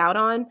speak out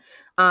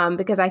on?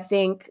 Because I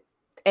think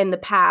in the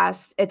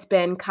past, it's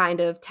been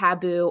kind of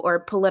taboo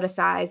or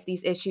politicized,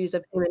 these issues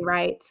of human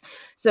rights.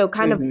 So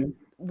kind of,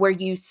 were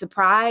you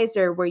surprised,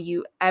 or were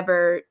you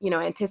ever,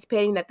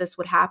 anticipating that this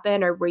would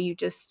happen? Or were you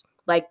just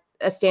like,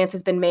 a stance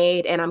has been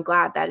made and I'm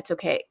glad that it's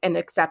okay and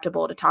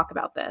acceptable to talk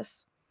about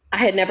this? I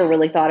had never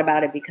really thought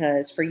about it,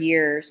 because for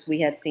years we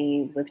had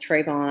seen with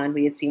Trayvon,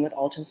 we had seen with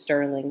Alton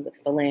Sterling,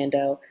 with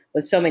Philando,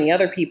 with so many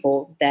other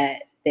people,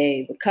 that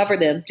they would cover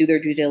them, do their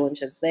due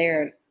diligence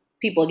there.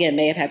 People, again,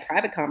 may have had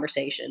private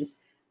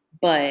conversations,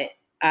 but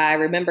I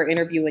remember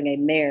interviewing a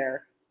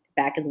mayor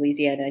back in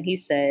Louisiana, and he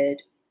said,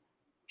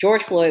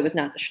 George Floyd was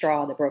not the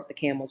straw that broke the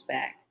camel's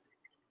back.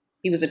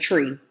 He was a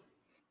tree.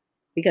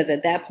 Because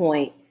at that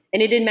point,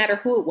 and it didn't matter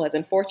who it was,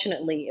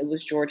 unfortunately, it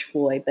was George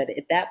Floyd, but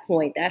at that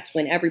point, that's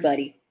when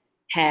everybody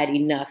had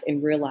enough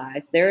and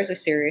realized there is a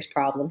serious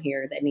problem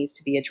here that needs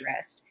to be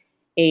addressed.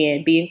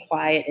 And being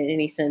quiet in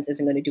any sense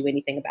isn't going to do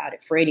anything about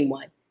it for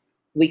anyone.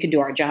 We can do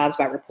our jobs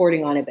by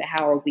reporting on it, but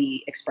how are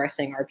we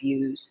expressing our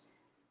views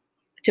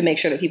to make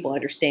sure that people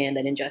understand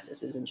that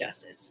injustice is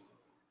injustice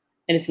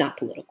and it's not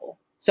political?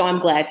 So I'm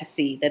glad to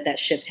see that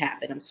shift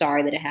happened. I'm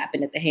sorry that it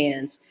happened at the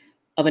hands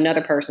of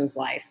another person's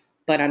life,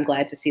 but I'm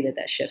glad to see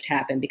that shift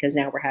happened, because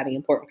now we're having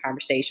important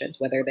conversations,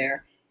 whether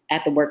they're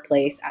at the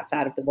workplace,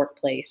 outside of the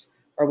workplace,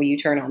 or when you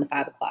turn on the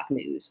 5 o'clock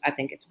news. I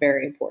think it's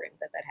very important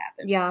that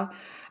happens. Yeah.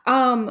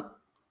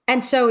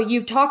 And so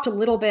you talked a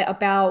little bit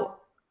about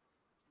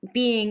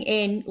being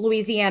in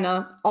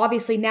Louisiana.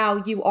 Obviously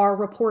now you are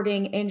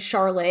reporting in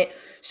Charlotte.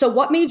 So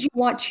what made you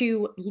want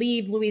to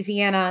leave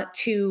Louisiana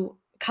to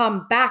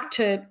come back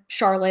to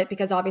Charlotte?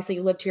 Because obviously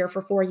you lived here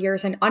for 4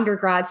 years in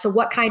undergrad. So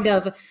what kind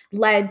of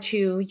led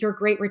to your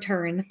great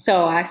return?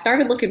 So I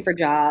started looking for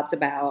jobs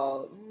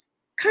about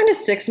kind of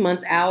 6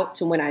 months out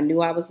to when I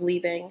knew I was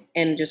leaving,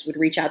 and just would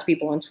reach out to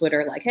people on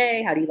Twitter like,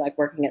 hey, how do you like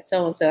working at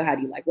so-and-so? How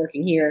do you like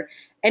working here?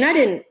 And I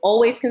didn't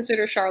always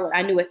consider Charlotte.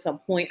 I knew at some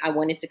point I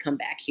wanted to come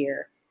back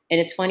here. And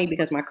it's funny,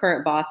 because my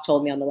current boss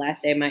told me on the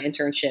last day of my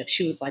internship,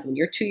 she was like, when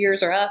your 2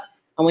 years are up,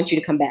 I want you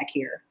to come back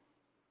here.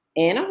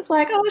 And I was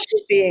like, oh,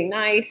 she's being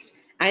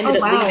nice. I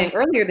ended up leaving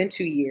earlier than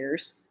 2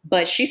 years,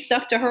 but she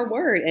stuck to her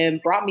word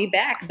and brought me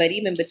back. But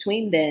even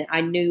between then,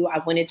 I knew I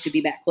wanted to be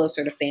back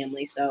closer to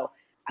family. So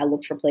I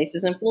looked for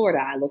places in Florida.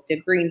 I looked in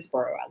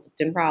Greensboro. I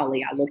looked in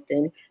Raleigh. I looked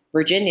in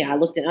Virginia. I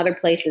looked in other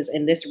places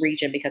in this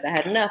region, because I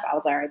had enough. I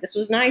was like, all right, this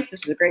was nice.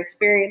 This was a great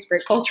experience,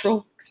 great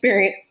cultural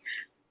experience,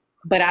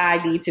 but I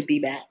need to be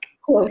back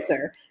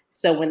closer.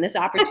 So when this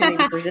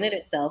opportunity presented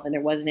itself, and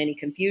there wasn't any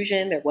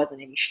confusion, there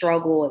wasn't any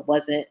struggle, it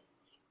wasn't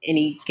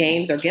any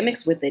games or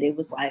gimmicks with it, it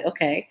was like,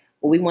 okay,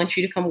 well, we want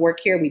you to come work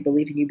here. We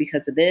believe in you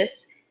because of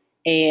this.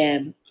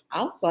 And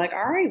I was like,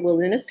 all right, well,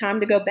 then it's time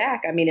to go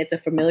back. I mean, it's a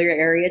familiar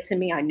area to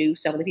me. I knew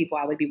some of the people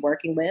I would be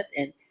working with,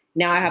 and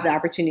now I have the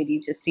opportunity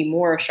to see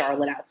more of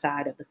Charlotte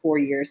outside of the 4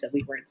 years that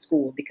we were in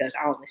school, because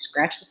I only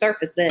scratched the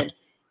surface then.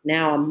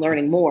 Now I'm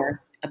learning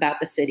more about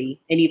the city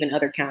and even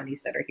other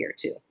counties that are here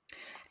too.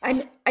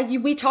 And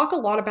we talk a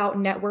lot about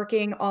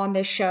networking on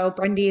this show.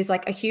 Brendy is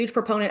like a huge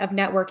proponent of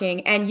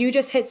networking. And you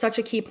just hit such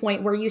a key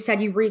point where you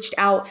said you reached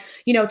out,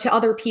 to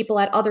other people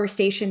at other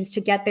stations to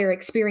get their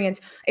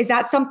experience. Is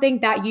that something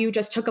that you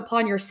just took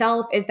upon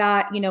yourself? Is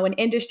that, an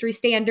industry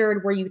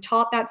standard? Were you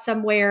taught that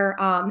somewhere?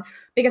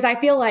 Because I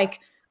feel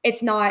like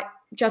it's not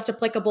just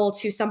applicable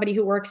to somebody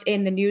who works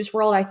in the news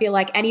world. I feel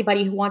like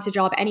anybody who wants a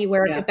job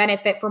anywhere could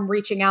benefit from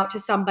reaching out to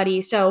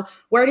somebody. So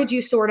where did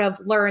you sort of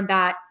learn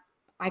that,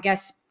 I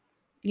guess,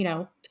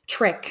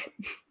 trick?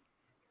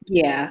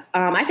 Yeah.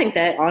 I think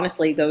that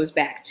honestly goes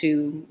back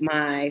to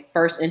my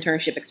first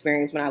internship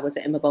experience when I was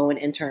an Emma Bowen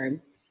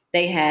intern.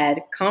 they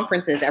had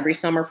conferences every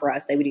summer for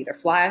us. They would either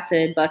fly us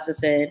in, bus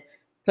us in,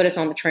 put us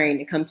on the train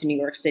to come to New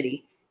York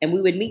City. And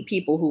we would meet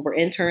people who were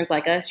interns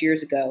like us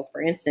years ago.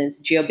 For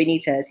instance, Gio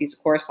Benitez, he's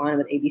a correspondent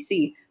with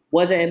ABC,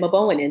 was an Emma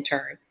Bowen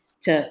intern.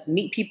 To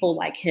meet people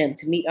like him,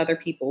 to meet other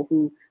people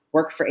who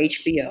work for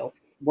HBO,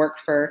 work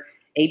for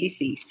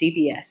ABC,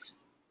 CBS,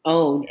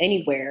 OWN,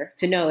 anywhere,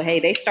 to know, hey,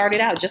 they started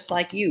out just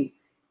like you.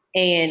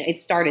 And it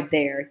started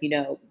there,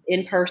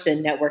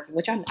 in-person networking,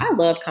 which I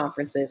love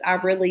conferences. I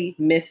really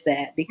miss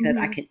that because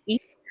I can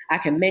eat, I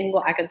can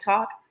mingle, I can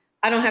talk.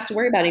 I don't have to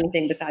worry about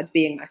anything besides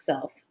being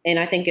myself. And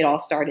I think it all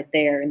started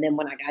there. And then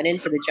when I got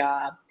into the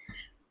job,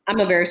 I'm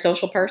a very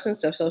social person.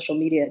 So social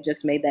media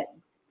just made that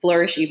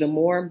flourish even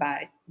more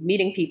by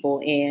meeting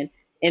people. And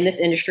in this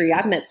industry,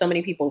 I've met so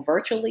many people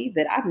virtually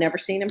that I've never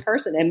seen in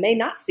person and may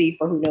not see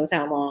for who knows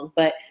how long.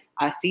 But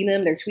I see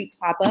them, their tweets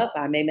pop up.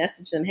 I may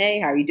message them, hey,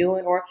 how are you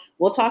doing? Or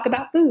we'll talk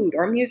about food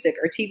or music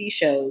or TV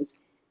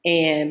shows.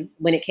 And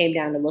when it came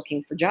down to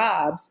looking for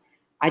jobs,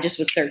 I just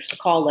would search the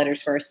call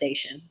letters for a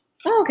station.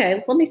 Oh,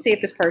 okay, let me see if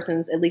this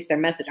person's, at least their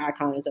message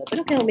icon is open.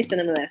 Okay, let me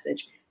send them a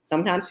message.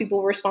 Sometimes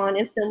people respond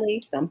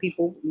instantly. Some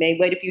people may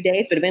wait a few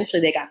days, but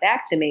eventually they got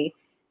back to me,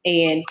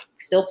 and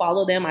still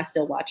follow them. I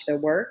still watch their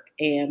work.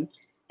 And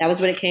that was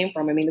what it came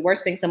from. I mean, the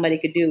worst thing somebody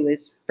could do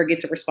is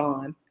forget to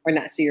respond or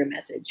not see your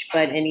message.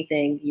 But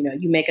anything,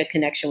 you make a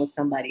connection with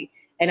somebody.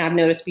 And I've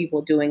noticed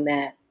people doing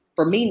that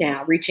for me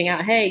now, reaching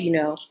out, hey,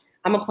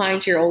 I'm applying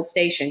to your old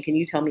station. Can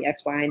you tell me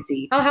X, Y, and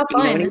Z? Oh, how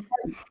fun.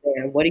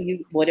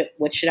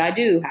 What should I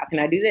do? How can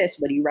I do this?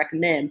 What do you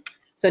recommend?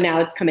 So now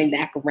it's coming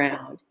back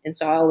around. And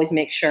so I always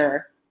make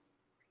sure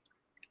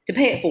to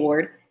pay it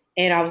forward.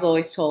 And I was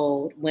always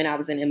told when I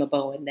was in Emma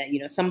Bowen that,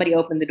 somebody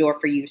opened the door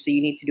for you, so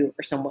you need to do it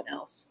for someone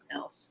else.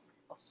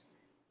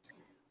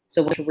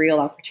 So for real,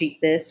 I'll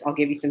critique this. I'll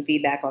give you some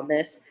feedback on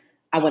this.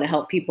 I want to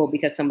help people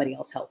because somebody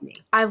else helped me.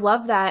 I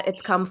love that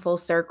it's come full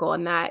circle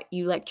and that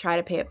you try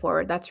to pay it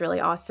forward. That's really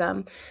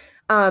awesome.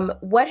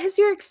 What has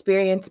your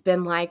experience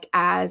been like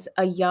as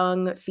a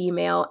young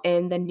female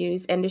in the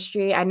news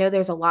industry? I know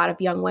there's a lot of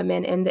young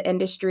women in the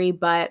industry,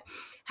 but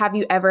have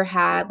you ever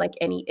had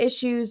any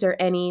issues or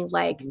any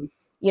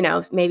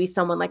maybe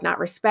someone not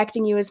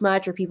respecting you as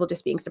much or people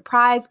just being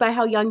surprised by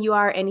how young you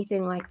are,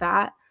 anything like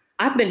that?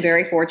 I've been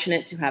very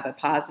fortunate to have a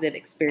positive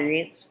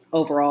experience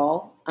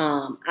overall.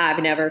 I've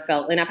never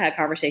felt, and I've had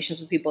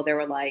conversations with people that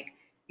were like,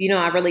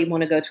 I really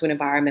want to go to an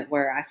environment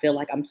where I feel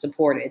like I'm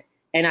supported.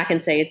 And I can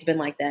say it's been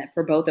like that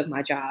for both of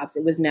my jobs.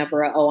 It was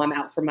never I'm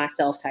out for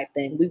myself type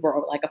thing. We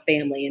were like a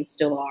family and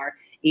still are.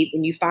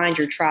 And you find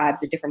your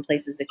tribes at different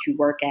places that you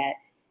work at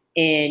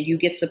and you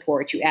get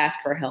support. You ask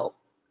for help.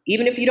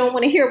 Even if you don't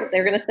want to hear what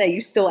they're going to say, you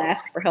still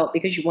ask for help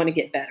because you want to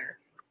get better.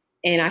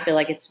 And I feel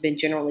like it's been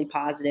generally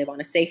positive on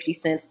a safety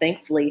sense.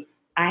 Thankfully,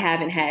 I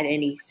haven't had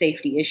any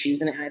safety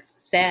issues. And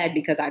it's sad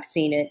because I've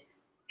seen it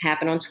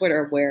happen on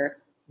Twitter where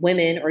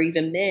women or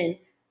even men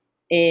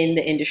in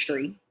the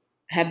industry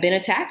have been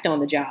attacked on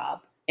the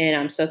job. And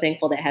I'm so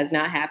thankful that has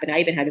not happened. I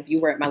even had a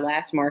viewer at my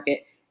last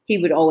market. He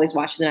would always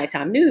watch the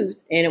nighttime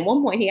news. And at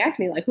one point he asked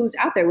me who's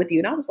out there with you?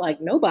 And I was like,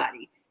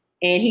 nobody.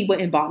 And he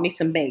went and bought me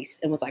some mace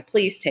and was like,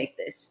 please take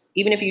this.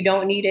 Even if you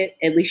don't need it,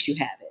 at least you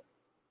have it.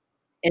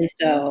 And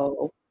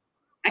so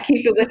I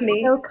keep it with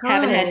me.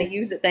 Haven't had to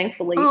use it,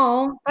 thankfully.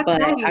 Oh, that's but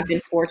nice. I've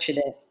been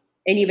fortunate.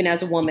 And even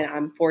as a woman,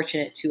 I'm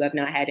fortunate to have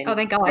not had any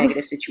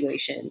negative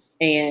situations.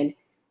 And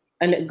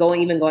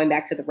going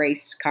back to the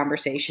race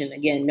conversation,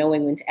 again,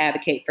 knowing when to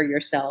advocate for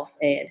yourself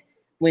and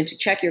when to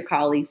check your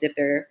colleagues if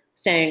they're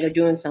saying or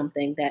doing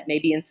something that may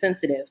be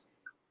insensitive.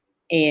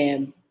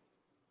 And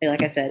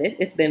like I said,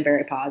 it's been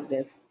very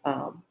positive.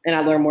 And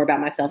I learn more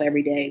about myself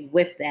every day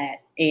with that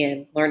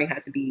and learning how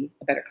to be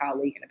a better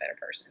colleague and a better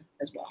person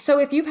as well. So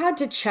if you've had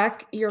to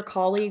check your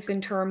colleagues in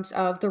terms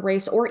of the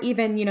race or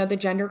even, the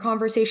gender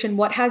conversation,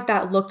 what has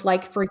that looked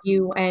like for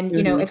you? And,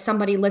 if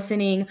somebody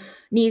listening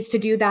needs to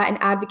do that and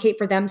advocate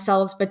for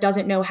themselves but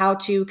doesn't know how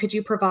to, could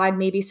you provide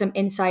maybe some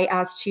insight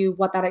as to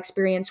what that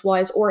experience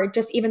was or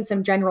just even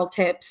some general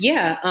tips?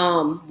 Yeah.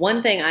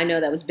 One thing I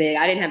know that was big,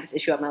 I didn't have this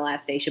issue at my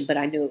last station, but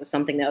I knew it was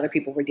something that other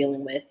people were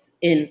dealing with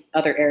in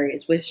other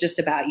areas, was just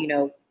about,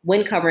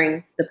 when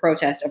covering the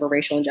protest over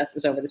racial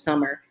injustice over the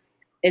summer,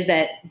 is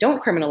that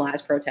don't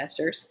criminalize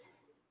protesters,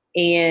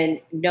 and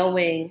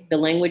knowing the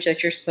language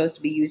that you're supposed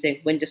to be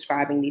using when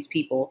describing these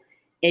people.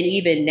 And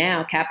even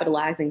now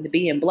capitalizing the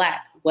being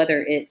Black,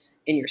 whether it's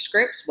in your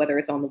scripts, whether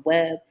it's on the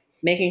web,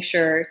 making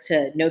sure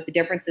to note the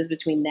differences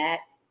between that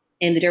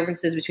and the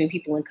differences between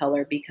people in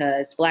color,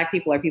 because Black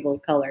people are people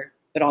of color,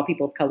 but all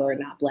people of color are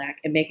not Black,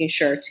 and making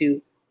sure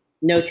to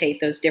notate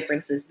those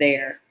differences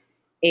there.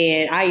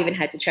 And I even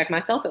had to check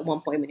myself at one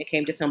point when it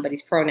came to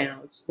somebody's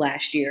pronouns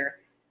last year.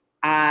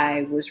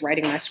 I was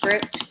writing my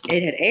script,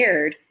 it had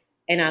aired,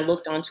 and I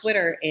looked on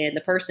Twitter and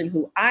the person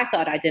who I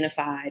thought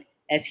identified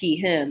as he,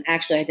 him,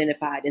 actually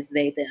identified as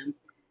they, them.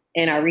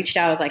 And I reached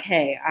out, I was like,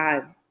 hey,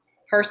 I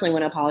personally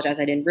want to apologize.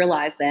 I didn't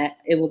realize that.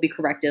 It will be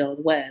corrected on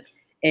the web.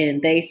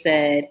 And they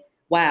said,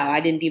 wow, I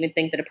didn't even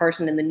think that a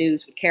person in the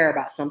news would care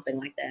about something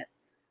like that.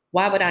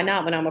 Why would I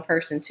not when I'm a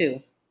person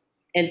too?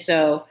 And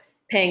so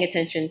paying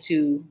attention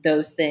to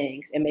those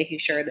things and making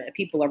sure that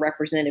people are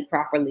represented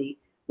properly,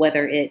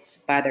 whether it's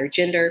by their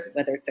gender,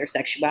 whether it's their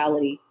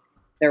sexuality,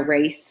 their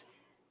race.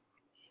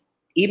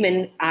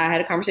 Even I had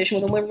a conversation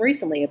with a woman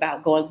recently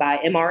about going by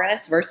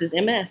MRS versus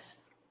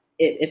MS.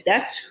 If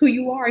that's who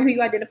you are and who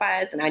you identify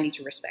as, then I need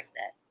to respect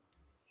that.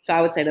 So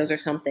I would say those are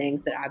some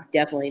things that I've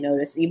definitely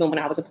noticed. Even when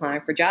I was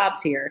applying for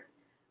jobs here,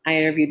 I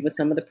interviewed with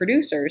some of the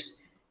producers,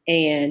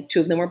 and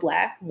 2 of them were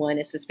Black, 1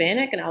 is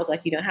Hispanic. And I was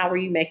like, how are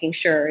you making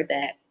sure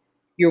that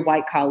your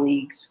white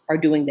colleagues are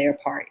doing their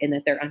part and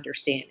that they're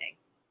understanding?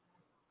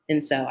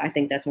 And so I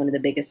think that's one of the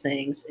biggest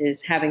things,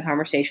 is having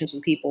conversations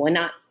with people and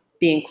not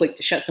being quick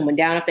to shut someone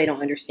down if they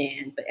don't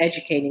understand, but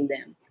educating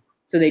them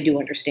so they do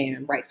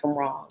understand right from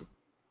wrong,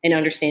 and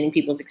understanding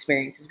people's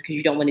experiences, because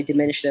you don't want to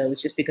diminish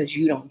those just because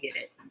you don't get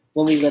it,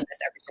 when we live this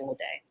every single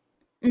day.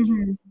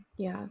 Mm-hmm.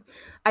 Yeah,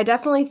 I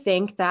definitely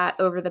think that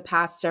over the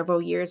past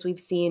several years, we've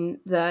seen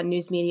the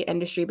news media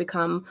industry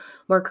become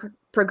more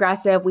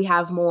progressive. We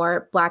have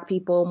more Black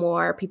people,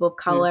 more people of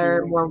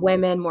color, more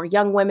women, more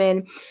young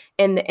women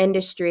in the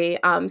industry.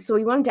 So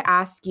we wanted to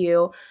ask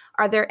you,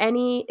 is there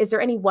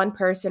any one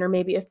person or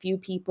maybe a few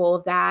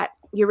people that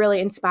you're really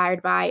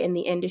inspired by in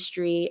the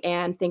industry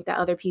and think that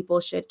other people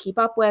should keep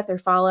up with or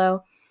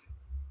follow?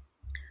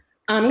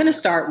 I'm going to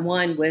start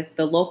one with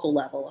the local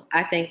level.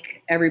 I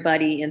think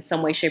everybody in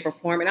some way, shape, or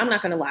form, and I'm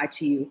not going to lie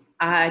to you,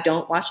 I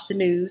don't watch the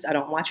news. I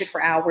don't watch it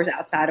for hours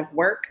outside of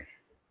work.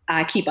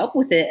 I keep up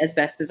with it as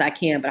best as I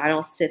can, but I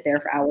don't sit there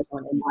for hours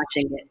on and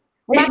watching it.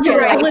 Well, that's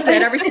right. I live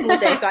that every single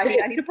day, so I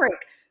need a break.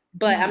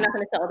 But I'm not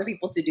going to tell other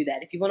people to do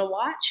that. If you want to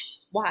watch.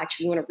 If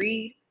you want to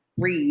read.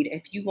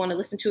 If you want to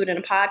listen to it in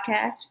a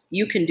podcast,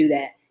 you can do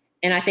that.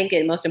 And I think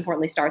it most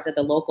importantly starts at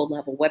the local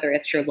level, whether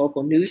it's your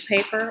local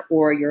newspaper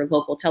or your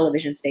local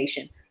television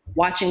station,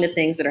 watching the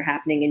things that are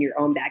happening in your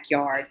own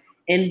backyard,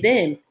 and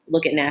then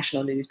look at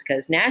national news,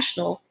 because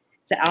national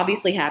is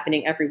obviously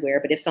happening everywhere.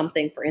 But if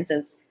something, for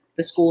instance,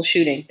 the school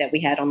shooting that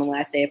we had on the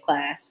last day of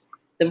class,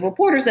 the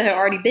reporters that have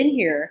already been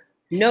here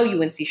know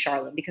UNC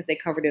Charlotte because they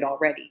covered it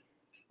already.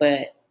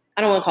 But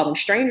I don't want to call them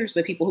strangers,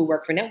 but people who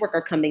work for network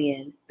are coming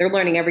in. They're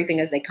learning everything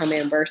as they come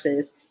in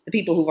versus the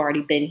people who've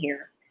already been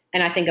here.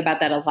 And I think about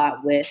that a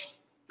lot with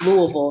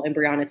Louisville and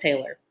Breonna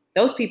Taylor.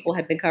 Those people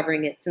have been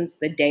covering it since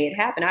the day it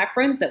happened. I have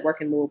friends that work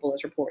in Louisville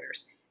as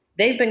reporters.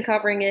 They've been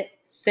covering it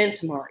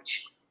since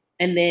March.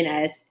 And then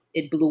as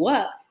it blew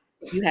up,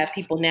 you have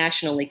people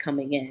nationally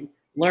coming in,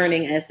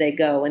 learning as they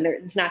go. And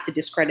it's not to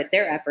discredit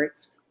their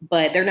efforts,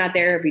 but they're not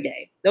there every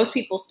day. Those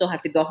people still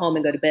have to go home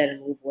and go to bed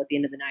in Louisville at the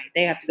end of the night.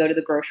 They have to go to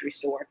the grocery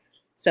store.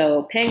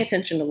 So paying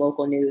attention to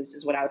local news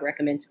is what I would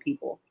recommend to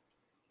people.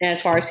 And as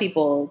far as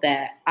people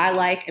that I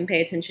like and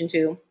pay attention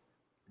to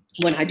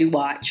when I do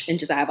watch, and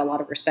just I have a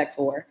lot of respect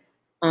for,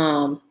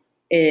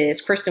 is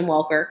Kristen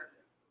Welker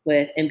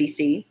with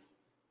NBC.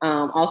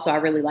 Also, I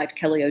really liked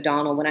Kelly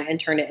O'Donnell. When I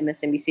interned at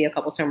MSNBC a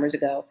couple summers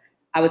ago,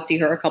 I would see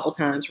her a couple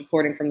times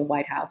reporting from the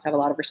White House. I have a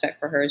lot of respect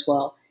for her as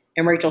well.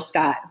 And Rachel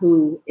Scott,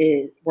 who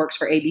works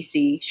for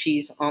ABC.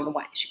 She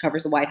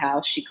covers the White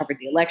House. She covered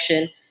the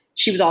election.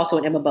 She was also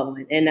an Emma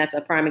Bowen. And that's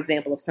a prime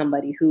example of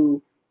somebody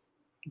who,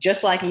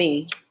 just like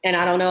me, and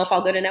I don't know if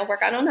I'll go to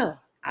network. I don't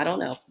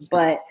know.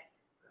 But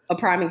a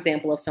prime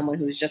example of someone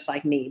who's just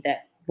like me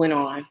that went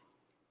on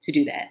to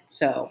do that.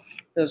 So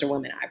those are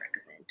women I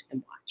recommend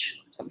and watch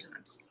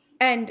sometimes.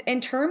 And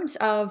in terms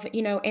of,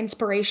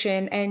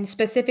 inspiration, and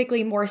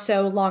specifically more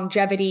so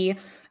longevity,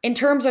 in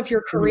terms of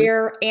your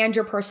career and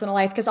your personal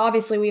life, because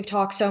obviously we've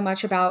talked so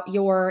much about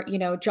your,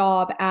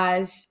 job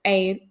as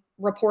a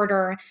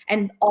reporter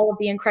and all of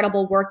the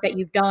incredible work that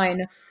you've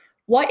done.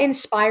 What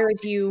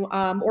inspires you,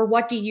 or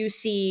what do you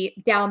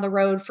see down the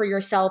road for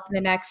yourself in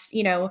the next,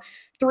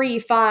 3,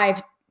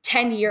 5,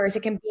 10 years?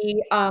 It can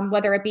be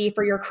whether it be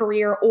for your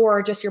career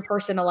or just your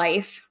personal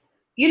life.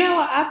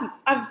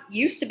 I've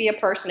used to be a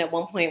person at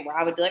one point where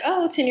I would be like,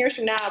 10 years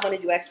from now, I want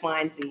to do X,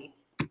 Y, and Z.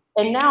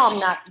 And now I'm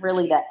not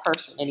really that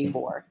person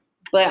anymore.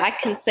 But I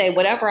can say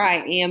whatever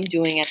I am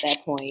doing at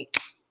that point,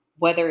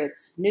 whether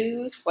it's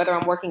news, whether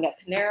I'm working at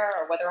Panera,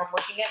 or whether I'm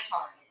working at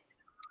Target.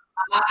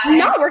 I'm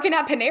not working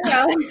at Panera.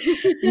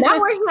 Not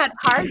working at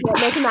Target,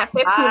 making that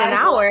 $15 an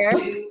hour. I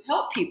want to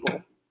help people.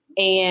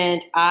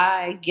 And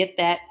I get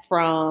that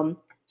from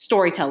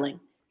storytelling.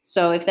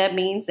 So if that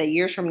means that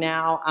years from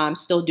now, I'm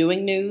still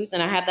doing news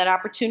and I have that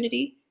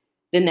opportunity,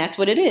 then that's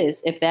what it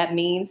is. If that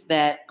means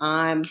that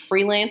I'm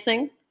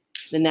freelancing,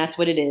 then that's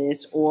what it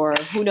is, or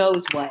who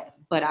knows what.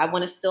 But I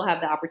want to still have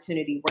the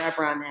opportunity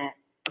wherever I'm at,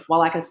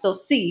 while I can still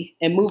see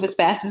and move as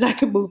fast as I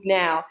can move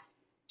now,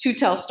 to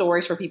tell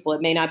stories for people.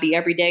 It may not be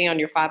every day on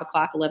your 5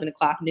 o'clock, 11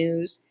 o'clock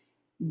news,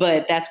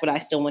 but that's what I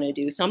still want to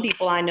do. Some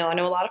people I know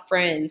a lot of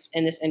friends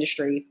in this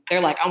industry,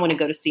 they're like, I want to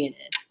go to CNN.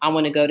 I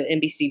want to go to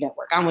NBC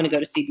Network. I want to go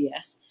to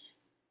CBS.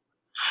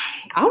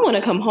 I want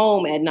to come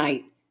home at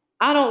night.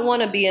 I don't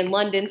want to be in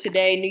London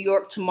today, New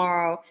York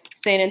tomorrow,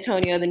 San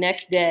Antonio the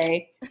next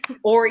day.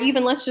 Or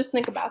even, let's just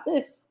think about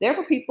this. There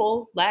were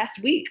people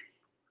last week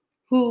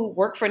who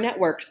work for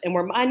networks and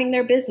were minding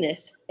their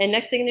business. And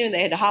next thing you know,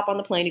 they had to hop on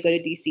the plane to go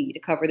to DC to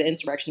cover the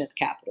insurrection at the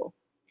Capitol.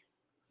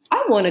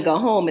 I want to go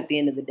home at the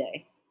end of the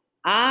day.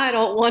 I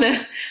don't want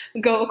to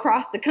go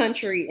across the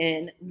country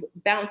and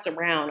bounce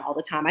around all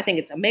the time. I think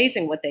it's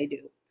amazing what they do,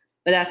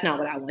 but that's not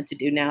what I want to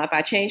do. Now, if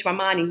I change my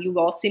mind and you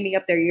all see me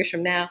up there years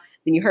from now,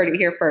 then you heard it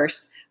here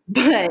first.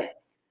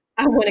 But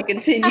I want to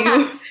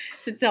continue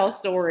to tell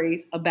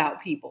stories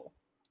about people.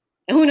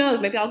 And who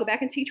knows, maybe I'll go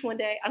back and teach one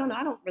day. I don't know.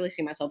 I don't really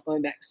see myself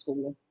going back to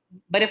school.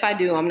 But if I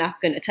do, I'm not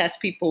going to test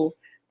people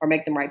or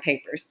make them write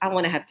papers. I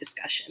want to have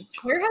discussions.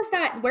 Where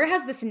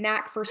has this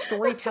knack for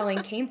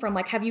storytelling came from?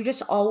 Like, have you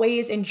just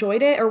always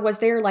enjoyed it? Or was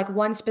there like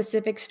one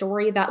specific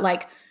story that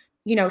like,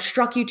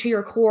 struck you to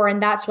your core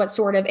and that's what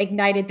sort of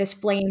ignited this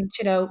flame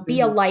to, be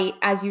a light,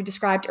 as you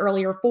described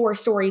earlier, for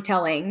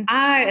storytelling?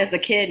 I, as a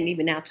kid and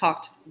even now,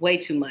 talked way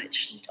too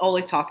much.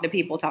 Always talking to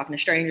people, talking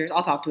to strangers.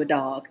 I'll talk to a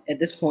dog at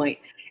this point.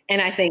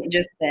 And I think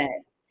just that.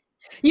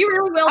 You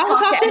really will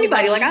talk to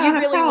anybody. Like, I don't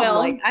have a problem. Will.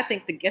 Like, I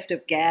think the gift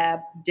of gab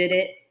did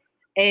it.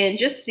 And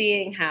just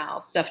seeing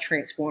how stuff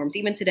transforms.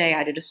 Even today,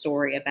 I did a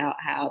story about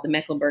how the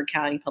Mecklenburg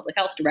County Public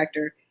Health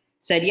Director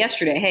said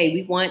yesterday, hey,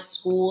 we want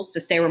schools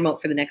to stay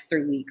remote for the next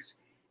 3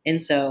 weeks.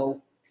 And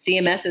so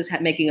CMS is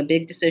making a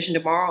big decision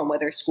tomorrow on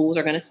whether schools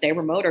are going to stay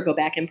remote or go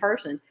back in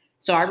person.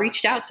 So I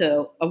reached out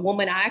to a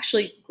woman I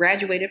actually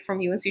graduated from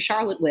UNC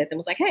Charlotte with and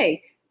was like,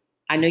 hey,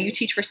 I know you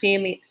teach for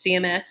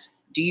CMS.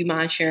 Do you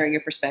mind sharing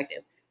your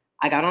perspective?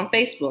 I got on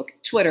Facebook,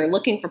 Twitter,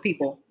 looking for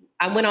people.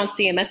 I went on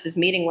CMS's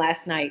meeting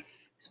last night,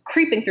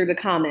 creeping through the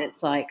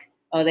comments like,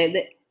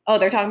 they're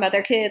talking about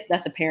their kids.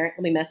 That's a parent.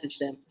 Let me message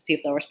them, see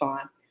if they'll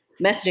respond.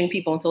 Messaging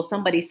people until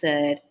somebody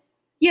said,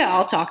 yeah,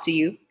 I'll talk to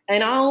you.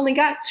 And I only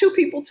got 2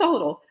 people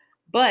total.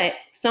 But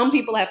some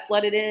people have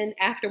flooded in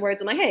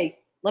afterwards. I'm like, hey,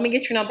 let me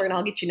get your number and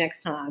I'll get you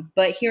next time.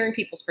 But hearing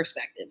people's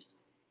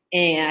perspectives.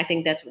 And I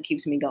think that's what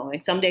keeps me going.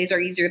 Some days are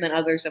easier than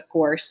others, of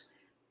course.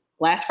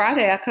 Last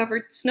Friday, I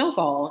covered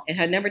snowfall and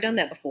had never done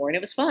that before. And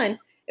it was fun.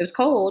 It was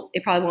cold.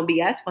 It probably won't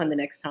be as fun the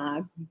next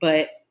time.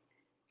 But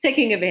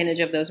taking advantage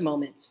of those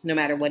moments, no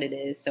matter what it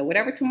is. So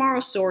whatever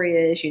tomorrow's story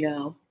is, I'm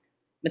going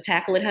to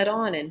tackle it head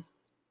on and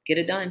get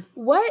it done.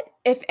 What,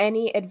 if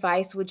any,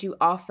 advice would you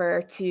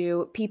offer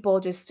to people,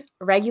 just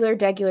regular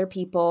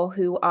people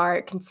who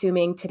are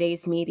consuming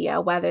today's media,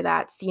 whether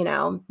that's,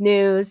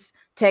 news,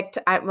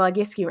 TikTok, I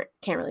guess you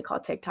can't really call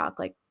TikTok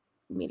like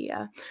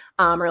media,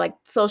 or like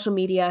social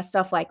media,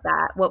 stuff like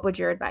that. What would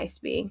your advice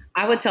be?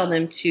 I would tell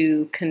them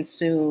to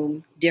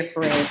consume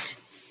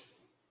different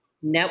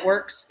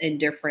networks and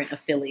different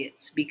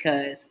affiliates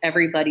because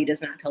everybody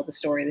does not tell the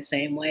story the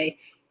same way.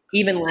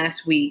 Even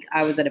last week,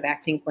 I was at a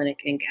vaccine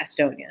clinic in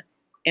Gastonia,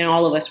 and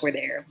all of us were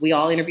there. We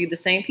all interviewed the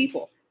same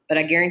people, but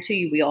I guarantee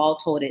you, we all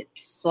told it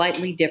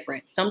slightly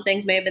different. Some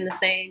things may have been the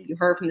same. You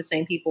heard from the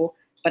same people,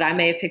 but I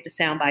may have picked a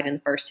soundbite in the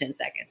first 10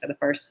 seconds or the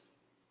first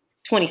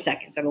 20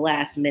 seconds or the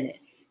last minute.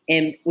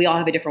 And we all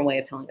have a different way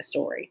of telling a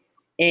story.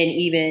 And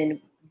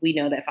even we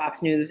know that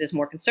Fox News is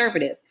more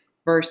conservative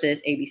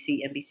versus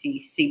ABC,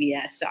 NBC,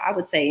 CBS. So I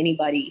would say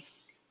anybody,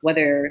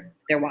 whether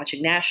they're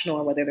watching national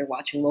or whether they're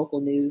watching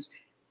local news,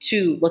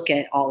 to look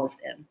at all of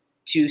them,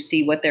 to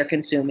see what they're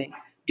consuming.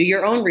 Do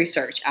your own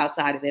research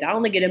outside of it. I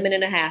only get 1.5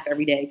 minutes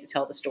every day to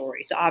tell the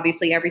story. So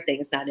obviously everything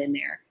is not in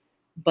there,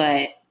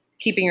 but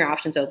keeping your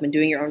options open,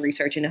 doing your own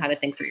research, and know how to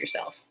think for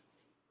yourself.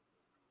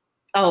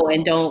 Oh,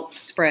 and don't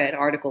spread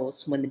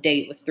articles when the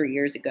date was 3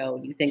 years ago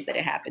and you think that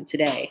it happened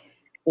today.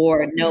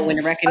 Or know when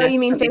to recognize. Oh, you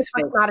mean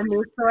Facebook's not a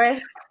news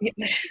source?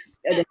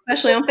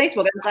 Especially on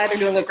Facebook. I'm glad they're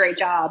doing a great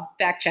job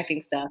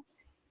fact-checking stuff.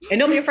 And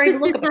don't be afraid to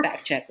look up a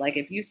fact check. Like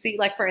if you see,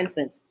 like for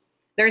instance,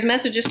 there's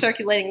messages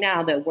circulating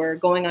now that we're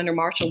going under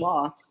martial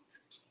law.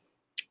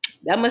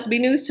 That must be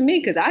news to me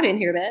because I didn't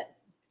hear that.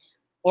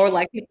 Or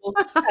like people's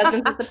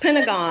cousins at the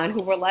Pentagon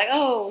who were like,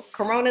 oh,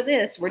 Corona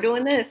this, we're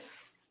doing this.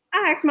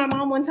 I asked my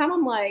mom one time,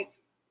 I'm like,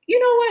 you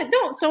know what?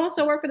 Don't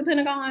so-and-so work for the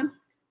Pentagon?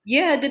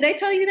 Yeah, did they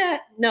tell you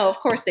that? No, of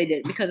course they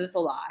didn't because it's a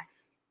lie.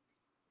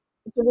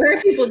 So where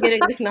are people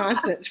getting this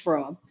nonsense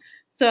from?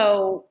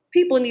 So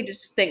people need to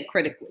just think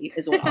critically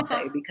is what I'll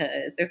say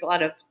because there's a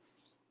lot of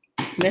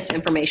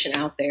misinformation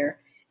out there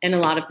and a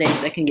lot of things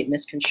that can get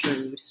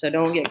misconstrued. So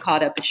don't get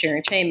caught up in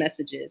sharing chain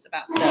messages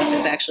about stuff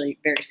that's actually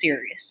very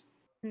serious.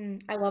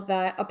 I love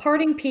that. A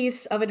parting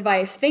piece of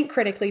advice. Think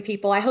critically,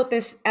 people. I hope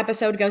this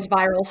episode goes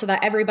viral so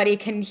that everybody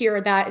can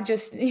hear that.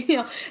 Just,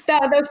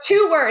 those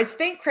 2 words,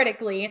 think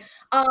critically.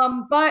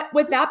 But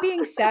with that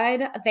being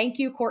said, thank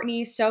you,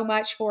 Courtney, so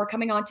much for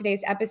coming on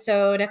today's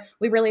episode.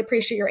 We really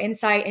appreciate your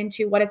insight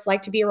into what it's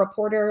like to be a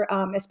reporter,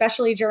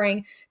 especially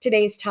during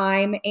today's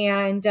time.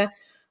 And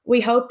we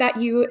hope that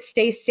you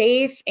stay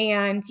safe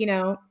and,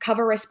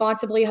 cover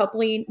responsibly.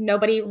 Hopefully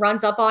nobody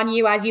runs up on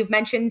you, as you've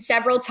mentioned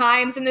several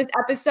times in this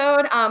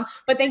episode.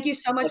 But thank you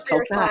so much for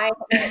your time.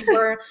 And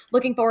we're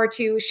looking forward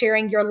to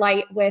sharing your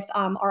light with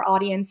our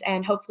audience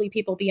and hopefully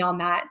people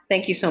beyond that.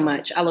 Thank you so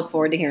much. I look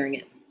forward to hearing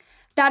it.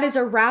 That is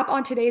a wrap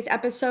on today's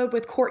episode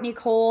with Courtney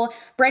Cole.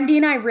 Brendy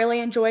and I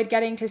really enjoyed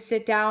getting to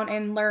sit down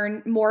and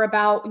learn more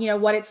about,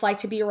 what it's like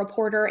to be a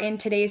reporter in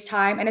today's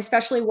time, and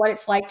especially what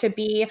it's like to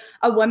be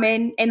a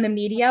woman in the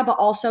media, but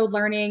also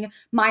learning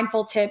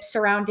mindful tips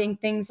surrounding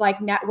things like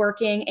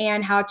networking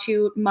and how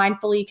to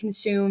mindfully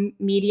consume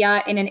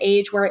media in an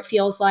age where it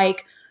feels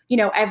like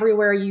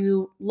everywhere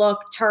you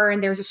look, turn,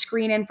 there's a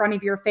screen in front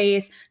of your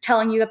face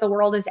telling you that the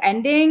world is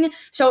ending.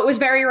 So it was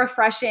very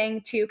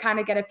refreshing to kind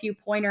of get a few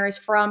pointers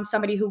from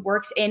somebody who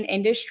works in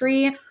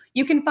industry.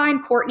 You can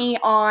find Courtney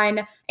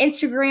on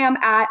Instagram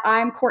at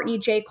I'm Courtney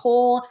J.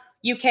 Cole.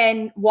 You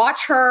can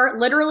watch her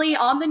literally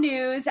on the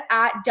news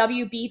at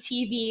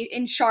WBTV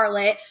in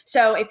Charlotte.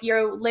 So if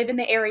you live in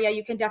the area,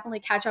 you can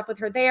definitely catch up with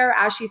her there.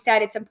 As she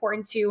said, it's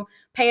important to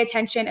pay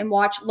attention and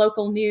watch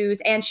local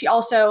news. And she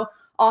also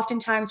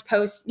oftentimes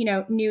posts,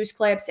 news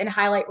clips and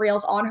highlight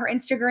reels on her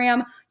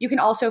Instagram. You can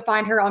also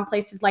find her on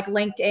places like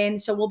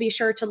LinkedIn. So we'll be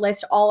sure to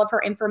list all of her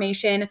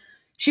information.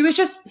 She was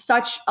just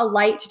such a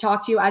light to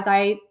talk to, as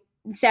I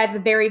said at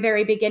the very,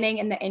 very beginning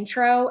in the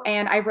intro.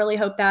 And I really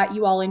hope that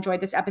you all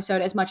enjoyed this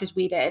episode as much as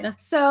we did.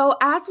 So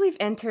as we've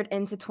entered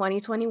into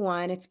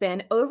 2021, it's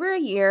been over a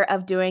year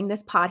of doing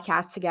this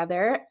podcast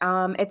together.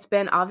 It's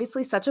been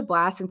obviously such a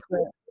blast since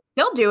we're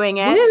still doing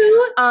it.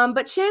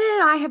 But Shannon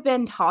and I have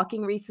been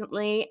talking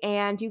recently,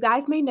 and you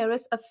guys may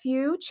notice a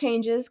few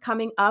changes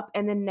coming up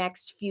in the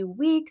next few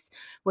weeks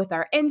with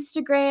our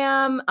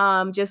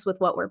Instagram, just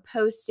with what we're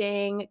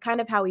posting, kind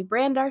of how we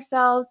brand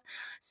ourselves.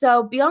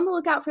 So be on the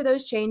lookout for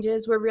those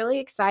changes. We're really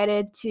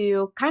excited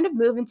to kind of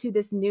move into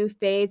this new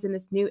phase and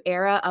this new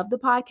era of the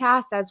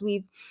podcast. As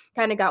we've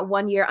kind of got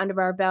 1 year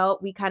under our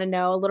belt, we kind of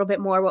know a little bit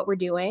more what we're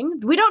doing.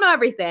 We don't know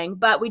everything,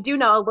 but we do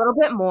know a little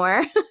bit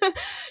more.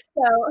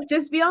 So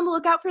just be on the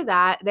lookout for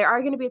that. There are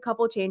going to be a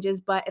couple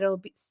changes, but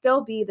it'll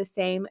still be the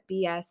same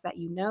BS that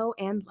you know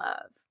and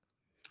love.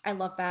 I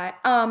love that.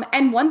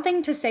 And one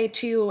thing to say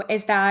too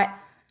is that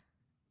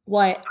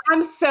what?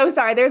 I'm so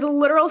sorry. There's a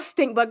literal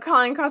stink bug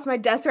crawling across my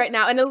desk right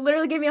now, and it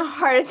literally gave me a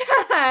heart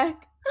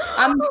attack.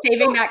 I'm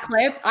saving that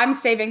clip. I'm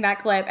saving that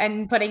clip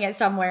and putting it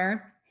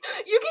somewhere.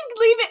 You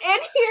can leave it in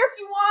here if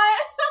you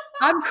want.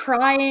 I'm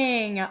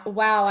crying.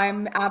 Wow,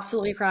 I'm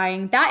absolutely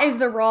crying. That is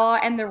the raw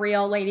and the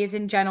real, ladies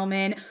and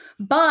gentlemen.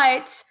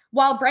 But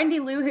while Brendy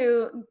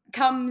Luhu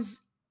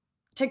comes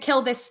to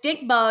kill this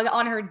stink bug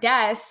on her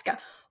desk,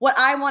 what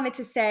I wanted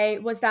to say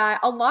was that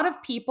a lot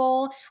of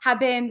people have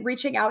been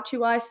reaching out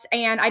to us,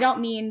 and I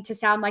don't mean to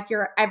sound like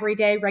your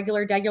everyday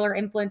regular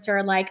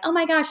influencer, like, oh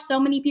my gosh, so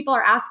many people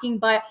are asking,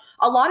 but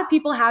a lot of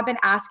people have been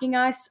asking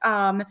us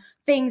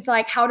things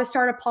like how to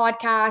start a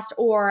podcast,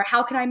 or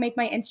how can I make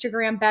my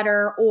Instagram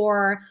better,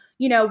 or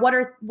what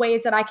are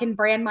ways that I can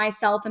brand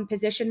myself and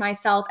position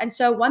myself. And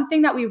so one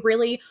thing that we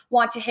really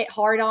want to hit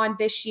hard on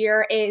this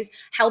year is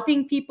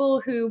helping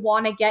people who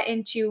want to get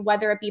into,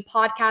 whether it be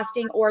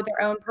podcasting or their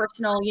own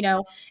personal,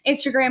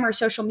 Instagram or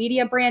social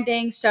media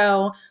branding.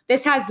 So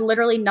this has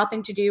literally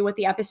nothing to do with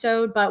the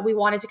episode, but we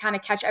wanted to kind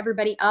of catch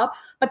everybody up.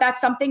 But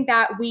that's something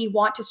that we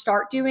want to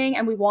start doing,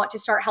 and we want to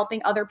start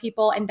helping other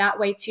people in that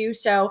way too.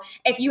 So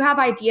if you have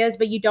ideas,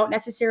 but you don't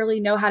necessarily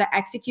know how to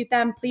execute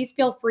them, please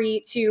feel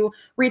free to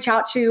reach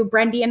out to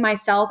Brendy and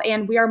myself,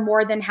 and we are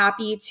more than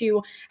happy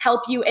to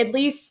help you at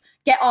least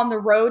get on the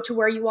road to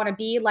where you want to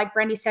be. Like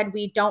Brendy said,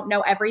 we don't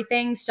know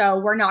everything, so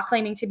we're not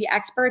claiming to be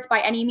experts by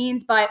any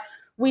means, but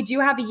we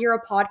do have a year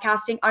of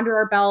podcasting under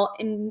our belt,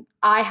 and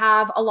I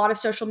have a lot of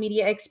social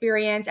media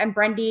experience, and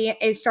Brendy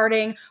is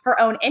starting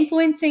her own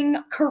influencing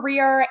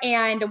career,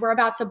 and we're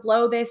about to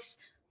blow this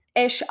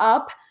ish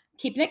up.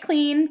 Keeping it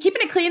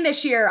clean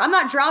this year. I'm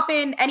not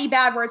dropping any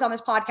bad words on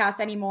this podcast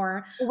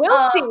anymore.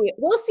 We'll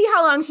see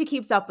how long she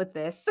keeps up with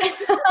this.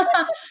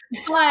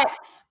 But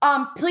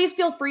please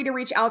feel free to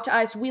reach out to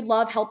us. We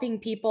love helping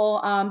people.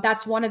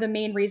 That's one of the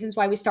main reasons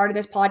why we started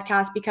this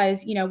podcast,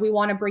 because, we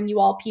want to bring you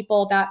all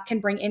people that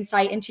can bring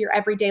insight into your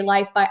everyday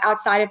life. But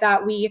outside of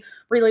that, we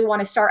really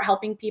want to start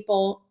helping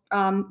people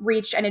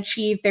reach and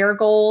achieve their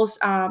goals,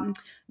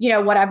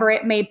 whatever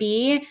it may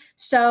be.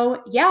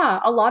 So yeah,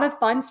 a lot of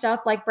fun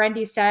stuff, like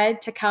Brendy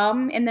said, to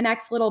come in the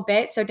next little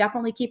bit. So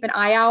definitely keep an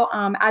eye out.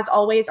 As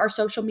always, our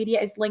social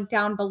media is linked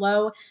down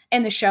below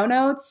in the show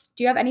notes.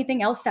 Do you have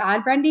anything else to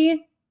add, Brendy?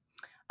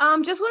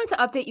 Just wanted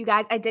to update you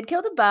guys. I did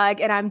kill the bug,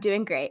 and I'm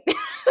doing great. All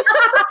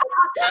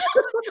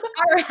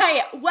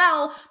right.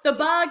 Well, the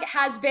bug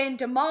has been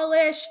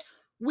demolished.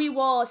 We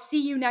will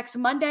see you next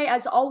Monday.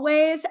 As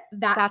always,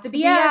 that's the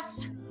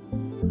BS.